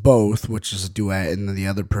says both, which is a duet, and then the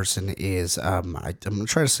other person is I'm gonna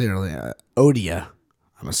try to say it earlier, Odia.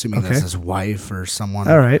 I'm assuming that's Okay. his wife or someone.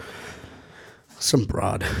 All right. Some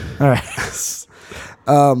broad. All right.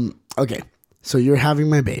 Okay, so you're having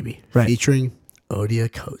my baby, Right. featuring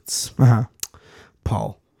Odia Coates. Uh-huh.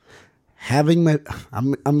 Paul, having my.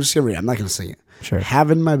 I'm just gonna read it. I'm not gonna sing it. Sure.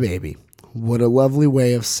 Having my baby. What a lovely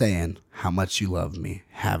way of saying how much you love me.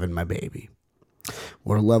 Having my baby.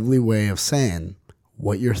 What a lovely way of saying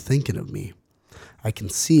what you're thinking of me. I can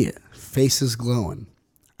see it. Face is glowing.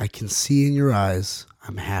 I can see in your eyes.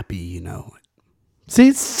 I'm happy you know it.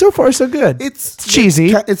 See, so far so good. It's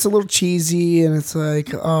cheesy. It's a little cheesy, and it's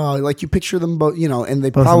like, oh, like you picture them both, you know, and they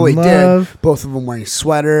Both probably in did. love. Both of them wearing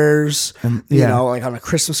sweaters, And- you yeah. know, like on a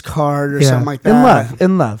Christmas card or something like that.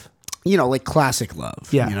 In love. You know, like classic love.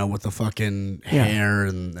 Yeah. You know, with the fucking Yeah. hair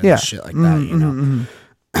and Yeah. shit like that, you know.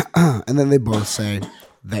 And then they both say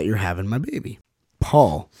that you're having my baby.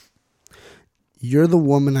 Paul, you're the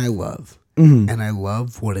woman I love, and I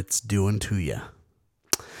love what it's doing to you.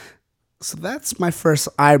 So that's my first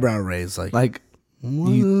eyebrow raise. Like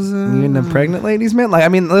what is that? You into pregnant ladies, man? Like, I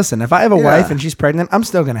mean, listen, if I have a wife and she's pregnant, I'm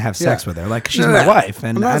still gonna have sex with her. Like, she's my wife,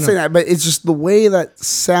 and I'm I not don't- saying that, but it's just the way that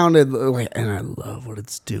sounded. Like, and I love what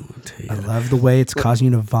it's doing to you. I love the way it's causing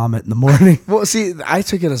you to vomit in the morning. Well, see, I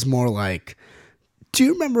took it as more like. Do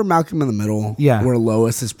you remember Malcolm in the Middle? Yeah. Where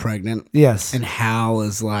Lois is pregnant. Yes. And Hal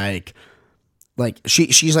is like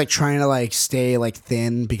she's like trying to like stay like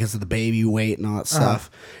thin because of the baby weight and all that stuff.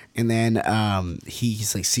 And then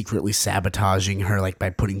he's like secretly sabotaging her like by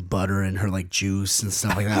putting butter in her like juice and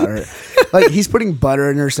stuff like that. Or like he's putting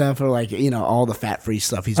butter in her stuff, or like, you know, all the fat free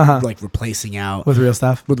stuff he's like replacing out With real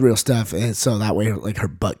stuff. with real stuff. And so that way like her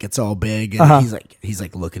butt gets all big, and he's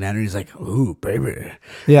like looking at her, he's like, ooh, baby.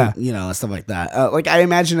 Yeah. You know, stuff like that. Like I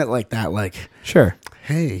imagine it like that, like, Sure.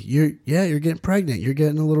 hey, you're getting pregnant. You're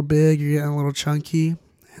getting a little big. You're getting a little chunky,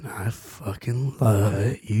 and I fucking love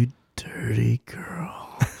it, you dirty girl.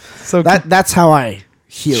 So That's how I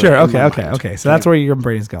hear it. sure. in my mind. Okay. So that's where your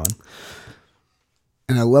brain's going.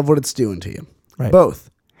 And I love what it's doing to you. Right.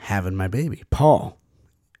 Both having my baby. Paul,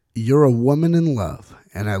 you're a woman in love,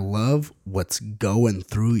 and I love what's going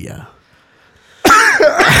through you.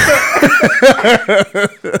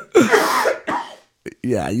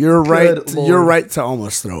 Yeah, you're right. Lord. You're right to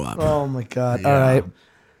almost throw up. Oh my God. Yeah. All right.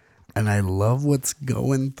 And I love what's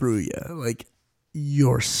going through you. Like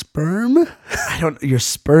your sperm Your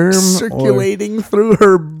sperm circulating through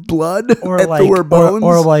her blood or and like through her bones.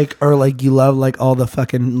 or like you love like all the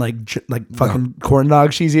fucking like fucking corn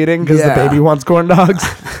dogs she's eating because Yeah. the baby wants corn dogs.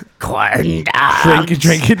 corn dogs.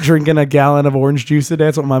 Drinking a gallon of orange juice a day.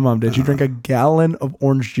 That's what my mom did. She drank a gallon of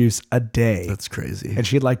orange juice a day. That's crazy. And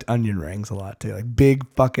she liked onion rings a lot too, like big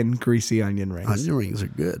fucking greasy onion rings. Onion rings are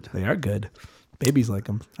good. They are good. Babies like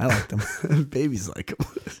them. I like them. Babies like them.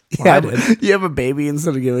 Well, I did. You have a baby,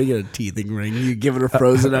 instead of giving it a teething ring, you give it a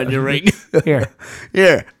frozen onion ring. Here,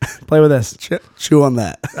 Here, play with this. chew on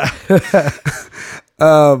that.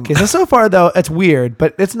 Okay, so far though, it's weird,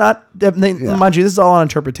 but it's not. Mind you, this is all on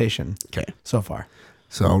interpretation. Okay. So far.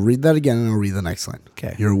 So I'll read that again, and I'll read the next line.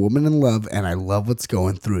 Okay. You're a woman in love, and I love what's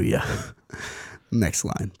going through you. Next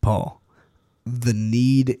line. Paul, the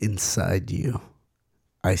need inside you,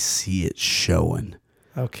 I see it showing.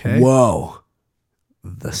 Okay. Whoa.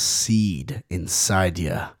 The seed inside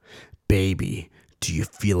you. Baby, do you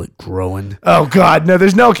feel it growing? Oh God, no.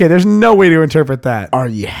 There's no way to interpret that. Are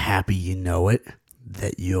you happy you know it?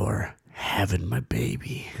 That you're having my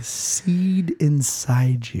baby. Seed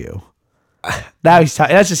inside you. Now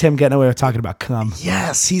that's just him getting away with talking about cum.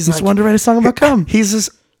 Yes, he's Just like, wanted to write a song about cum. he's just,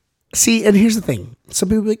 see, and here's the thing. Some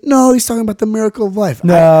people are like, no, he's talking about the miracle of life.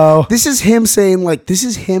 No. This is him saying, like, this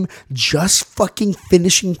is him just fucking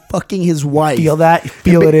finishing fucking his wife. Feel that?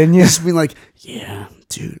 Feel it in you? Just being like, yeah,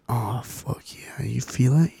 dude, oh, fuck yeah. You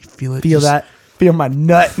feel it? You feel it? Feel Just that? Feel my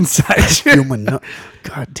nut inside you. Feel my nut.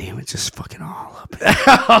 God damn it, just fucking all up.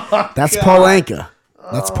 That's Paul Anka.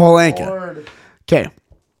 That's Paul Anka. Okay.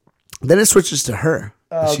 Then it switches to her.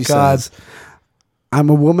 Oh, She God. says, I'm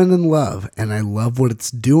a woman in love, and I love what it's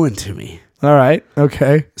doing to me. All right.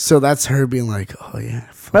 Okay. So that's her being like, oh, yeah.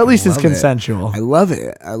 At least it's love it. consensual. I love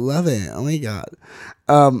it. I love it. Oh, my God.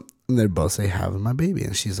 And they both say, having my baby.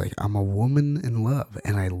 And she's like, I'm a woman in love,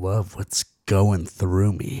 and I love what's going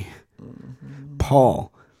through me.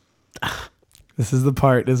 Paul. This is the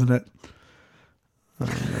part, isn't it?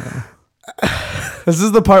 This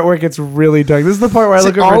is the part where it gets really dark. This is the part where I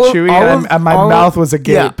look over at Chewie and my mouth was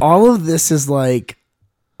agape. Yeah, all of this is like,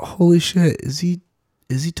 holy shit, is he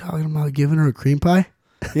talking about giving her a cream pie?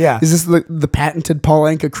 Yeah. Is this the patented Paul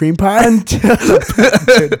Anka cream pie?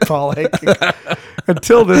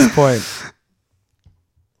 Until this point.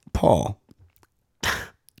 Paul.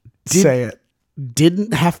 Say it.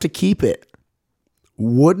 Didn't have to keep it.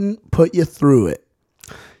 Wouldn't put you through it.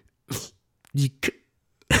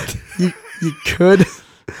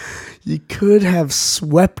 You could have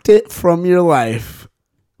swept it from your life,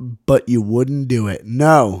 but you wouldn't do it.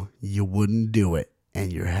 No, you wouldn't do it.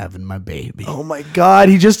 And you're having my baby. Oh my God.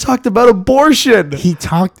 He just talked about abortion. He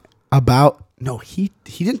talked about, no, he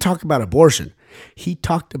didn't talk about abortion. He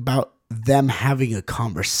talked about them having a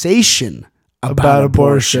conversation about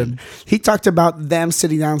abortion. He talked about them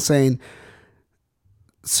sitting down saying,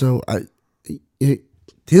 so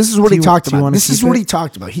this is what he talked about. This is what he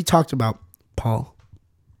talked about. He talked about, Paul,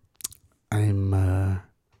 I'm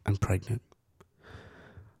pregnant.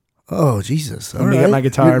 Oh, Jesus. Let me get my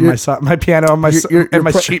guitar and my piano and my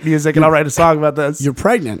sheet music, and I'll write a song about this. You're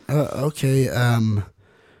pregnant. Okay.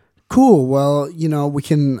 Cool. Well,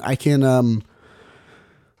 I can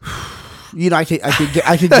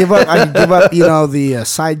give up, the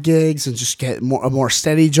side gigs and just get a more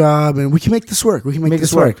steady job, and we can make this work. We can make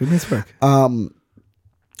this work. So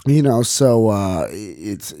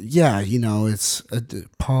it's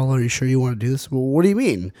Paul, are you sure you want to do this? Well, what do you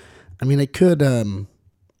mean? I mean, I could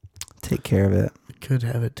take care of it. I could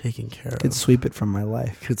have it taken care of. Could sweep it from my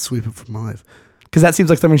life. Because that seems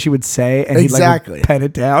like something she would say, and exactly. He'd like pen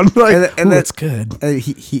it down. And that's good.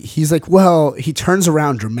 He's like, well, he turns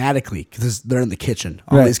around dramatically because they're in the kitchen.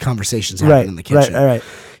 All these conversations happen in the kitchen. Right.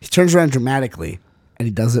 He turns around dramatically, and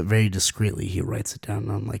he does it very discreetly. He writes it down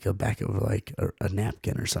on like a back of like a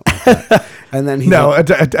napkin or something like that. And then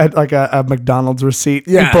like a McDonald's receipt.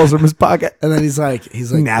 Yeah. He pulls from his pocket, and then he's like,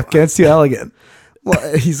 napkin. It's too elegant.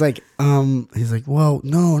 Well, he's like, well,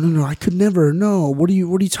 no, I could never. No, what are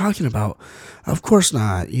you talking about? Of course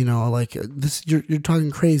not. Like this, you're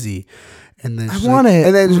talking crazy. And then I want it.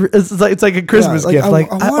 And then it's like a Christmas gift.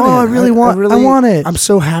 I really want it. I'm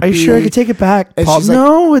so happy. Are you sure I could take it back? Paul,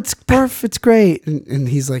 no, it's perfect. It's great. And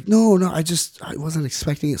he's like, no, I wasn't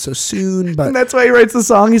expecting it so soon. But and that's why he writes the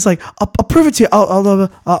song. He's like, I'll prove it to you.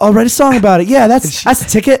 I'll write a song about it. Yeah, that's the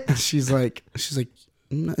ticket. She's like.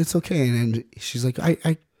 No, it's okay, and she's like, I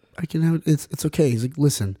can have it. It's okay. He's like,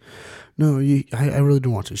 listen, no, I really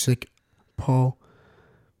don't want to. She's like, Paul,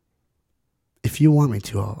 if you want me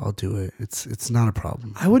to, I'll do it. It's not a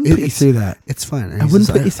problem. I wouldn't put you through that. It's fine. I wouldn't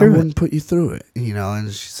put you through it. I wouldn't put you through it.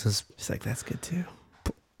 And she's like, that's good too.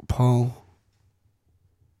 Paul,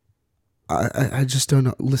 I just don't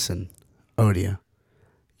know. Listen, Odia,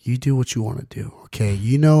 you do what you want to do. Okay,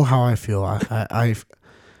 you know how I feel.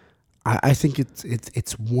 I think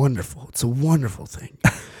it's wonderful. It's a wonderful thing,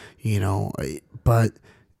 But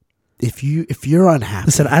if you're unhappy,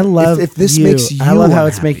 listen. I love if this makes you. I love how unhappy,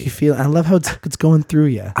 it's making you feel. I love how it's going through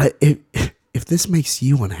you. If this makes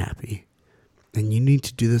you unhappy, and you need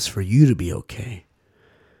to do this for you to be okay,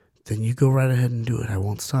 then you go right ahead and do it. I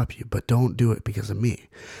won't stop you, but don't do it because of me.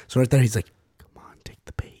 So right there, he's like, "Come on, take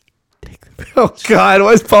the bait." Oh God!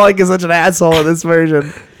 Why is Paul like such an asshole in this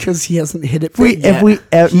version? Because he hasn't hit it big yet.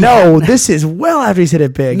 This is well after he's hit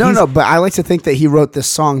it big. No, but I like to think that he wrote this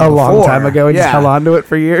song a long time ago and just held on to it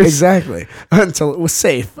for years. Exactly, until it was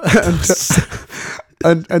safe,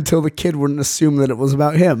 until the kid wouldn't assume that it was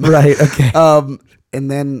about him. Right. Okay.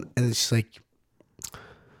 And she's like,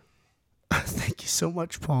 "Thank you so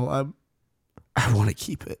much, Paul. I want to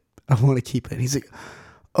keep it. And he's like,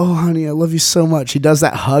 oh, honey, I love you so much. He does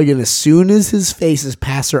that hug, and as soon as his face is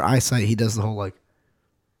past her eyesight, he does the whole like,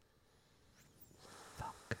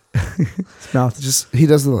 fuck. His mouth he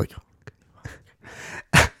does the like,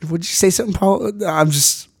 would you say something, Paul? I'm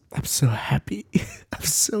so happy. I'm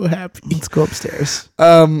so happy. Let's go upstairs.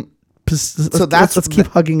 Let's keep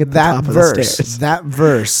hugging at the top of the stairs. That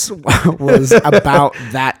verse was about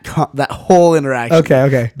that whole interaction.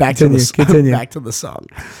 Okay. Continue. Back to the song.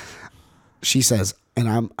 She says,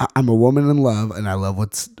 and I'm a woman in love, and I love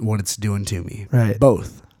what it's doing to me. Right.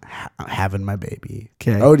 Both having my baby.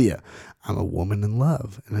 Okay. Odia, I'm a woman in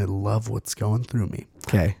love, and I love what's going through me.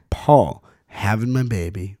 Okay. Paul, having my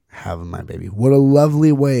baby. What a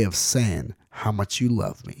lovely way of saying how much you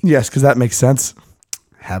love me. Yes, because that makes sense.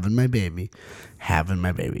 Having my baby.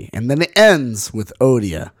 And then it ends with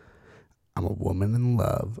Odia. I'm a woman in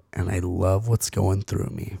love, and I love what's going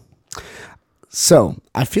through me. So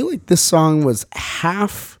I feel like this song was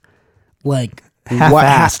half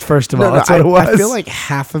half-assed. First of all, that's what it was. I feel like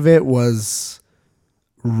half of it was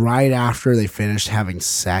right after they finished having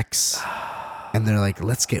sex, and they're like,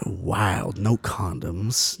 "Let's get wild. No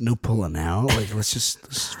condoms, no pulling out. Like, let's just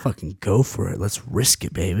fucking go for it. Let's risk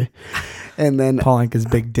it, baby." And then Paul Anka's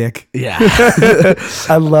big dick. Yeah,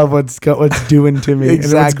 I love what's doing to me.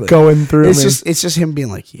 Exactly, and what's going through me. It's just him being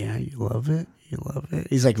like, "Yeah, you love it."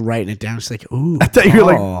 He's like writing it down. She's like, ooh, I thought you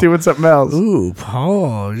were like doing something else. Ooh,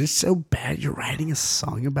 Paul, it's so bad. You're writing a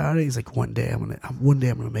song about it. He's like, one day I'm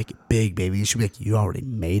gonna make it big, baby. And she'll be like, you already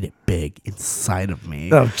made it big inside of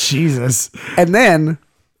me. Oh, Jesus. And then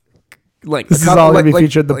like this is all gonna be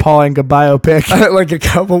featured the Paul Anka biopic. Like a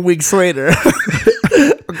couple weeks later.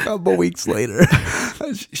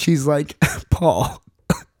 She's like, Paul,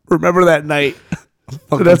 remember that night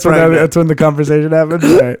fucking That's pregnant. when the conversation happens.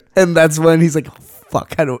 Right. And that's when he's like,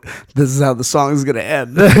 fuck, this is how the song is going to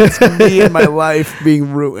end. It's me and my life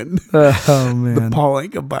being ruined. Oh man, The Paul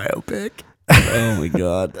Anka biopic. Oh my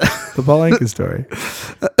God. the Paul Anka story.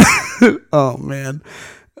 Oh man.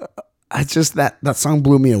 I just, that song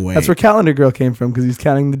blew me away. That's where Calendar Girl came from because he's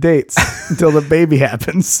counting the dates until the baby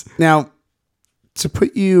happens. Now, to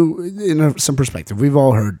put you in some perspective, we've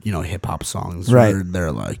all heard, hip hop songs Right. where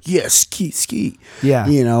they're like, yeah, ski, ski. Yeah.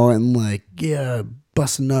 And like, yeah,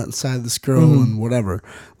 bust a nut inside this girl and whatever.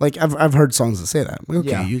 Like, I've heard songs that say that. Like, okay,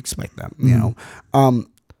 Yeah. you expect that,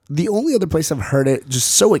 The only other place I've heard it just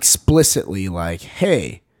so explicitly, like,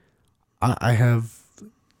 hey, I have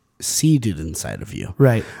seeded inside of you.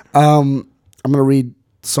 Right. I'm gonna read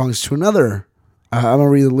songs to another. I'm gonna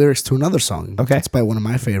read the lyrics to another song. Okay. It's by one of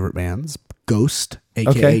my favorite bands, Ghost,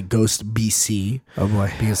 aka Okay. Ghost BC. Oh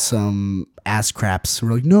boy. Because some ass craps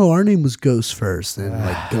were like, no, our name was Ghost first, and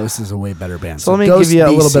like Ghost is a way better band. So let me Ghost give you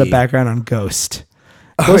a little bit of BC. background on Ghost.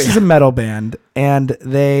 Ghost is a metal band, and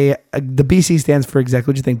the BC stands for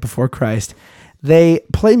exactly what you think, Before Christ. They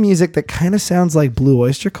play music that kind of sounds like Blue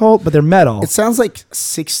Oyster Cult, but they're metal. It sounds like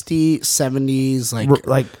 60s, 70s,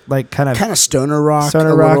 like kind of stoner rock, stoner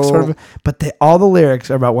a rock little. sort of. But all the lyrics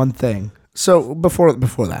are about one thing. So before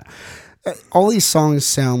that, all these songs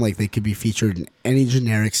sound like they could be featured in any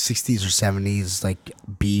generic 60s or 70s like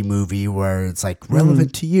B movie where it's like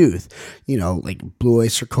relevant to youth. Like Blue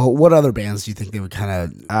Oyster Cult. What other bands do you think they would kind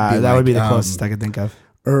of? That would be the closest I could think of.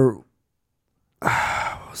 Or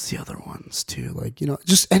what's the other ones too? Like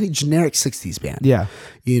just any generic 60s band. Yeah.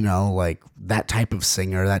 Like that type of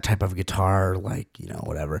singer, that type of guitar, like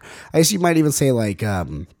whatever. I guess you might even say like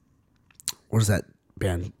what is that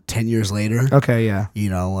band? 10 Years Later. Okay. Yeah.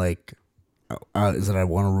 Like. Is it I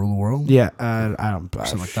Want to Rule the World? Yeah. I don't.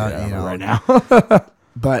 Something like shit, that, I don't know know. right now.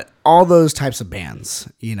 But all those types of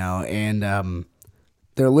bands, and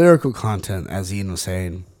their lyrical content, as Ian was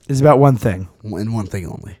saying, It's about one thing: and one thing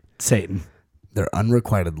only: Satan. their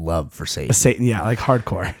unrequited love for Satan. Satan. Yeah, like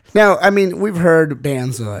hardcore. Now, I mean, we've heard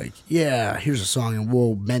bands like, yeah, here's a song, and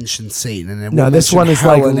we'll mention Satan, and then No, we'll this mention one is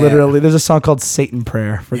hell like in it. literally. There's a song called Satan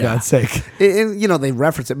Prayer, for Yeah. God's sake. And, they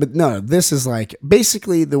reference it, but no, this is like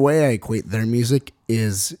basically the way I equate their music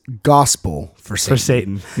is gospel for Satan. For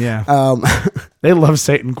Satan. Yeah. They love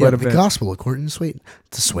Satan quite a the bit. gospel according to Satan.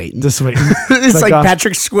 To Satan. To Satan. It's like gospel.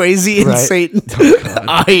 Patrick Swayze and Right. Satan.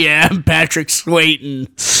 I am Patrick Swayton.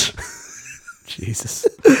 Jesus.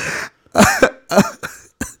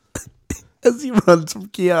 As he runs from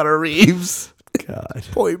Keanu Reeves. God.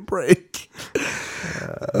 Point Break.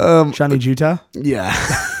 Johnny Juta? Yeah.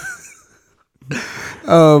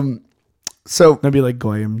 So That'd be like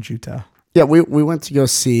Goyim Juta. yeah, we went to go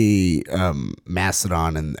see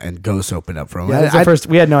Mastodon and Ghost open up for him. Yeah, that's the first.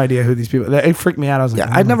 We had no idea who these people. It freaked me out. I was like,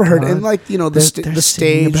 Yeah, oh I'd never my heard, God. and like They're the singing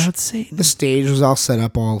stage, about Satan. the stage was all set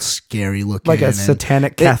up, all scary looking, Like a and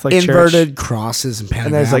satanic Catholic church. inverted crosses and pentagrams.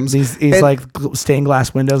 And there's like these And- like stained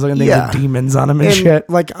glass windows looking things Yeah. with demons on them and, and shit.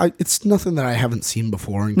 like it's nothing that I haven't seen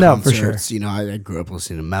before in No, for concerts. sure. I grew up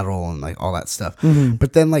listening to metal and like all that stuff. Mm-hmm.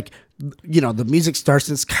 But then like the music starts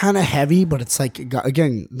and it's kind of heavy, but it's like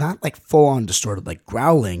again not like full on distorted like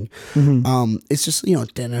growling. Mm-hmm. It's just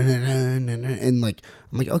and like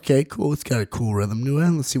I'm like, okay, cool, it's got a cool rhythm to it.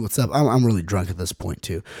 Let's see what's up. I'm really drunk at this point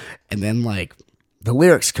too, and then like the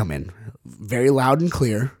lyrics come in very loud and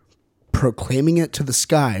clear, proclaiming it to the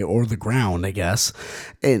sky or the ground, I guess.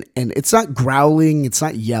 And it's not growling, it's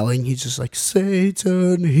not yelling. He's just like,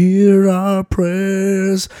 Satan, hear our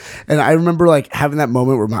prayers. And I remember like having that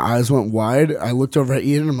moment where my eyes went wide. I looked over at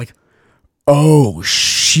Ian and I'm like, oh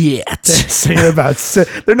shit. Singing about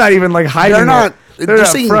they're not even like hiding. They're not. They're They're out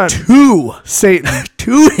saying front. to Satan.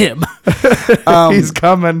 to him. He's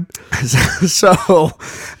coming. So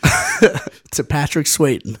to Patrick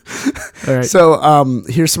Swayton. All right. So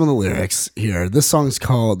here's some of the lyrics here. This song's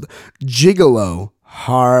called Gigolo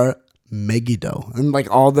Har Megiddo. And like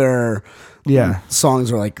all their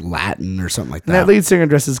songs are like Latin or something like And that. that lead singer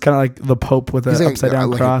dresses kind of like the Pope with an He's like- upside down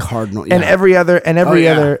like a cross. cardinal, And yeah. every other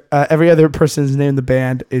yeah. every other person's name in the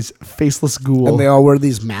band is Faceless Ghoul. And they all wear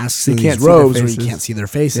these masks and can't these see their robes where you faces. can't see their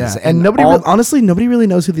faces. yeah. And nobody honestly nobody really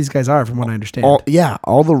knows who these guys are from what I understand.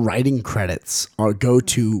 all the writing credits go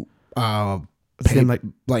to It's in,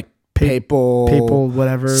 like papal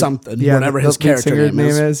whatever something, whatever his the lead character singer's name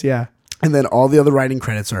is. Yeah. And then all the other writing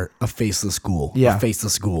credits are a faceless ghoul. Yeah. A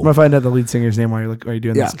faceless ghoul. I'm gonna find out the lead singer's name while you're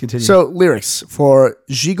doing Yeah. this. Continue. So lyrics for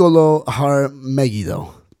Gigolo Har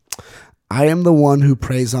Megiddo. I am the one who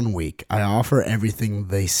preys on weak. I offer everything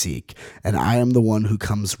they seek. And I am the one who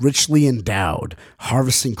comes richly endowed,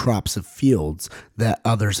 harvesting crops of fields that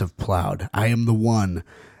others have plowed. I am the one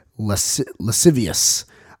lascivious.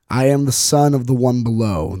 I am the son of the one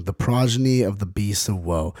below, the progeny of the beast of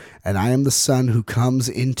woe. And I am the son who comes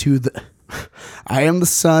into the... I am the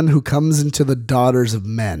son who comes into the daughters of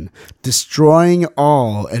men, destroying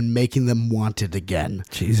all and making them wanted again.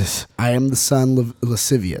 Jesus. I am the son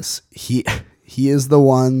lascivious. He is the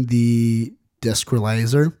one, the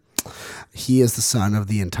desquilizer. He is the son of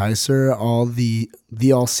the enticer,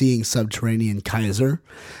 the all-seeing subterranean Kaiser.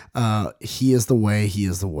 He is the way, he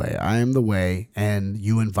is the way. I am the way, and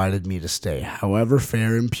you invited me to stay. However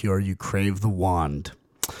fair and pure, you crave the wand.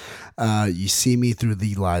 You see me through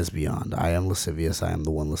the lies beyond. I am lascivious. I am the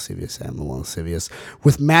one lascivious. I am the one lascivious.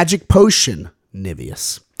 With magic potion,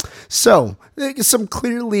 Nivius. So, some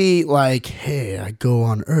clearly like, hey, I go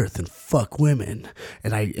on Earth and fuck women,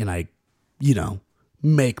 and I, you know,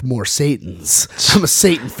 make more Satans. I'm a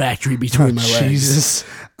Satan factory between my legs. Jesus.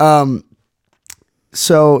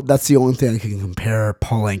 So that's the only thing I can compare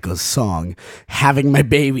Paul Anka's song, Having My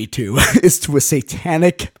Baby to, is to a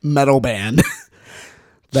satanic metal band.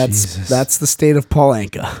 That's the state of Paul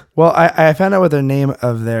Anka. Well, I found out what the name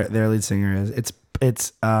of their lead singer is. It's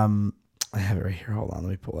I have it right here. Hold on, let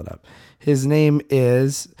me pull it up. His name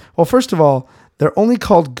is, well, first of all, they're only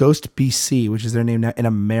called Ghost BC, which is their name now in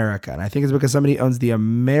America. And I think it's because somebody owns the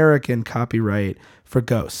American copyright for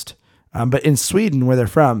Ghost. But in Sweden, where they're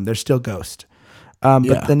from, they're still Ghost.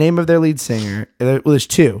 But the name of their lead singer, well, there's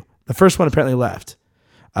two. The first one apparently left.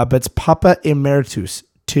 But it's Papa Emeritus.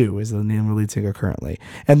 2 is the name of the lead singer currently.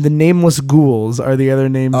 And the Nameless Ghouls are the other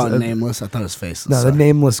names. Oh, Nameless? I thought it was Faceless. No, the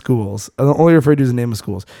Nameless Ghouls. Only referred to as the Nameless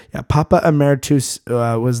Ghouls. Yeah, Papa Emeritus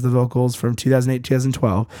was the vocals from 2008,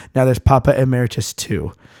 2012. Now there's Papa Emeritus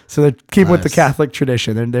 2. So they're keeping with the Catholic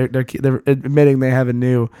tradition. They're admitting they have a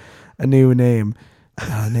new name.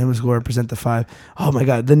 Nameless Ghouls represent the 5. Oh my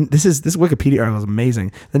God! This Wikipedia article is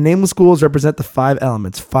amazing. The Nameless Ghouls represent the 5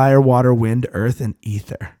 elements: fire, water, wind, earth, and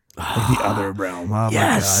ether. Like the other realm. Oh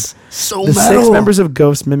yes. My God. So the metal. 6 members of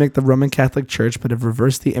Ghost mimic the Roman Catholic Church, but have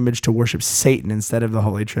reversed the image to worship Satan instead of the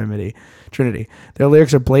Holy Trinity. Their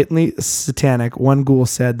lyrics are blatantly satanic. One ghoul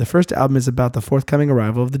said, the first album is about the forthcoming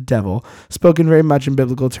arrival of the devil, spoken very much in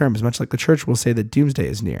biblical terms, much like the church will say that doomsday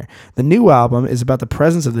is near. The new album is about the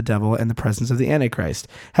presence of the devil and the presence of the Antichrist.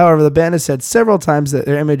 However, the band has said several times that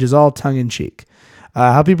their image is all tongue-in-cheek.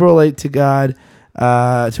 How people relate to God,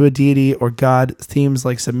 to a deity or God, themes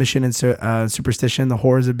like submission and superstition, the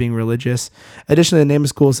horrors of being religious. Additionally, the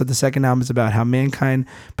Nameless Ghouls said the second album is about how mankind,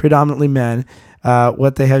 predominantly men,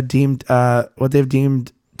 what they've deemed to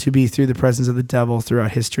be through the presence of the devil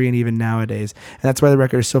throughout history and even nowadays. And that's why the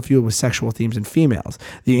record is so fueled with sexual themes and females.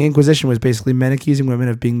 The Inquisition was basically men accusing women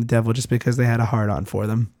of being the devil just because they had a hard-on for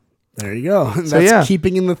them. There you go. That's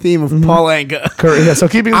keeping in the theme of Paul Anka. Correct. Yeah, so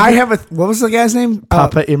keeping. What was the guy's name?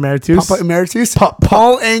 Papa Emeritus. Papa Emeritus.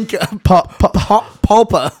 Paul Anka.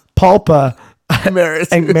 Pulpa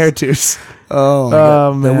Emeritus. Oh my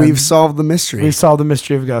God. Man. We've solved the mystery. We've solved the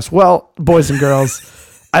mystery of Ghost. Well, boys and girls,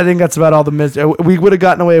 I think that's about all the mystery. We would have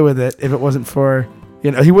gotten away with it if it wasn't for. He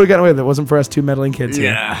would have gotten away with it. It wasn't for us 2 meddling kids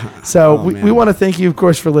here. Yeah. So we want to thank you, of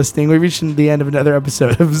course, for listening. We reached the end of another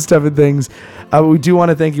episode of Stuff and Things. We do want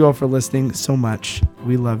to thank you all for listening so much.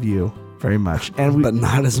 We love you very much, but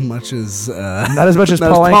not as much as Paul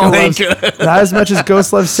Anka. Not as much as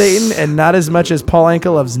Ghost loves Satan, and not as much as Paul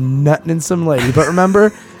Anka loves nutting in some lady. But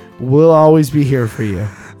remember, we'll always be here for you.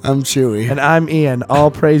 I'm Chewy, and I'm Ian. All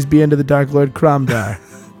praise be unto the Dark Lord Cromdar.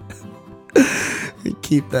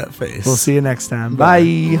 Keep that face. We'll see you next time. Bye.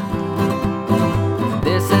 This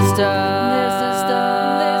is stuff. This is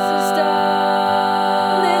stuff. This is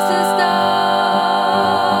stuff. This is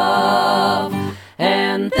stuff.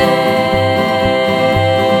 And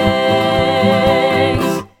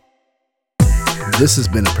things. This has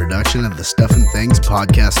been a production of the Stuff and Things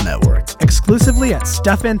Podcast Network. Exclusively at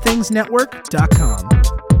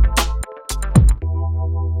stuffandthingsnetwork.com.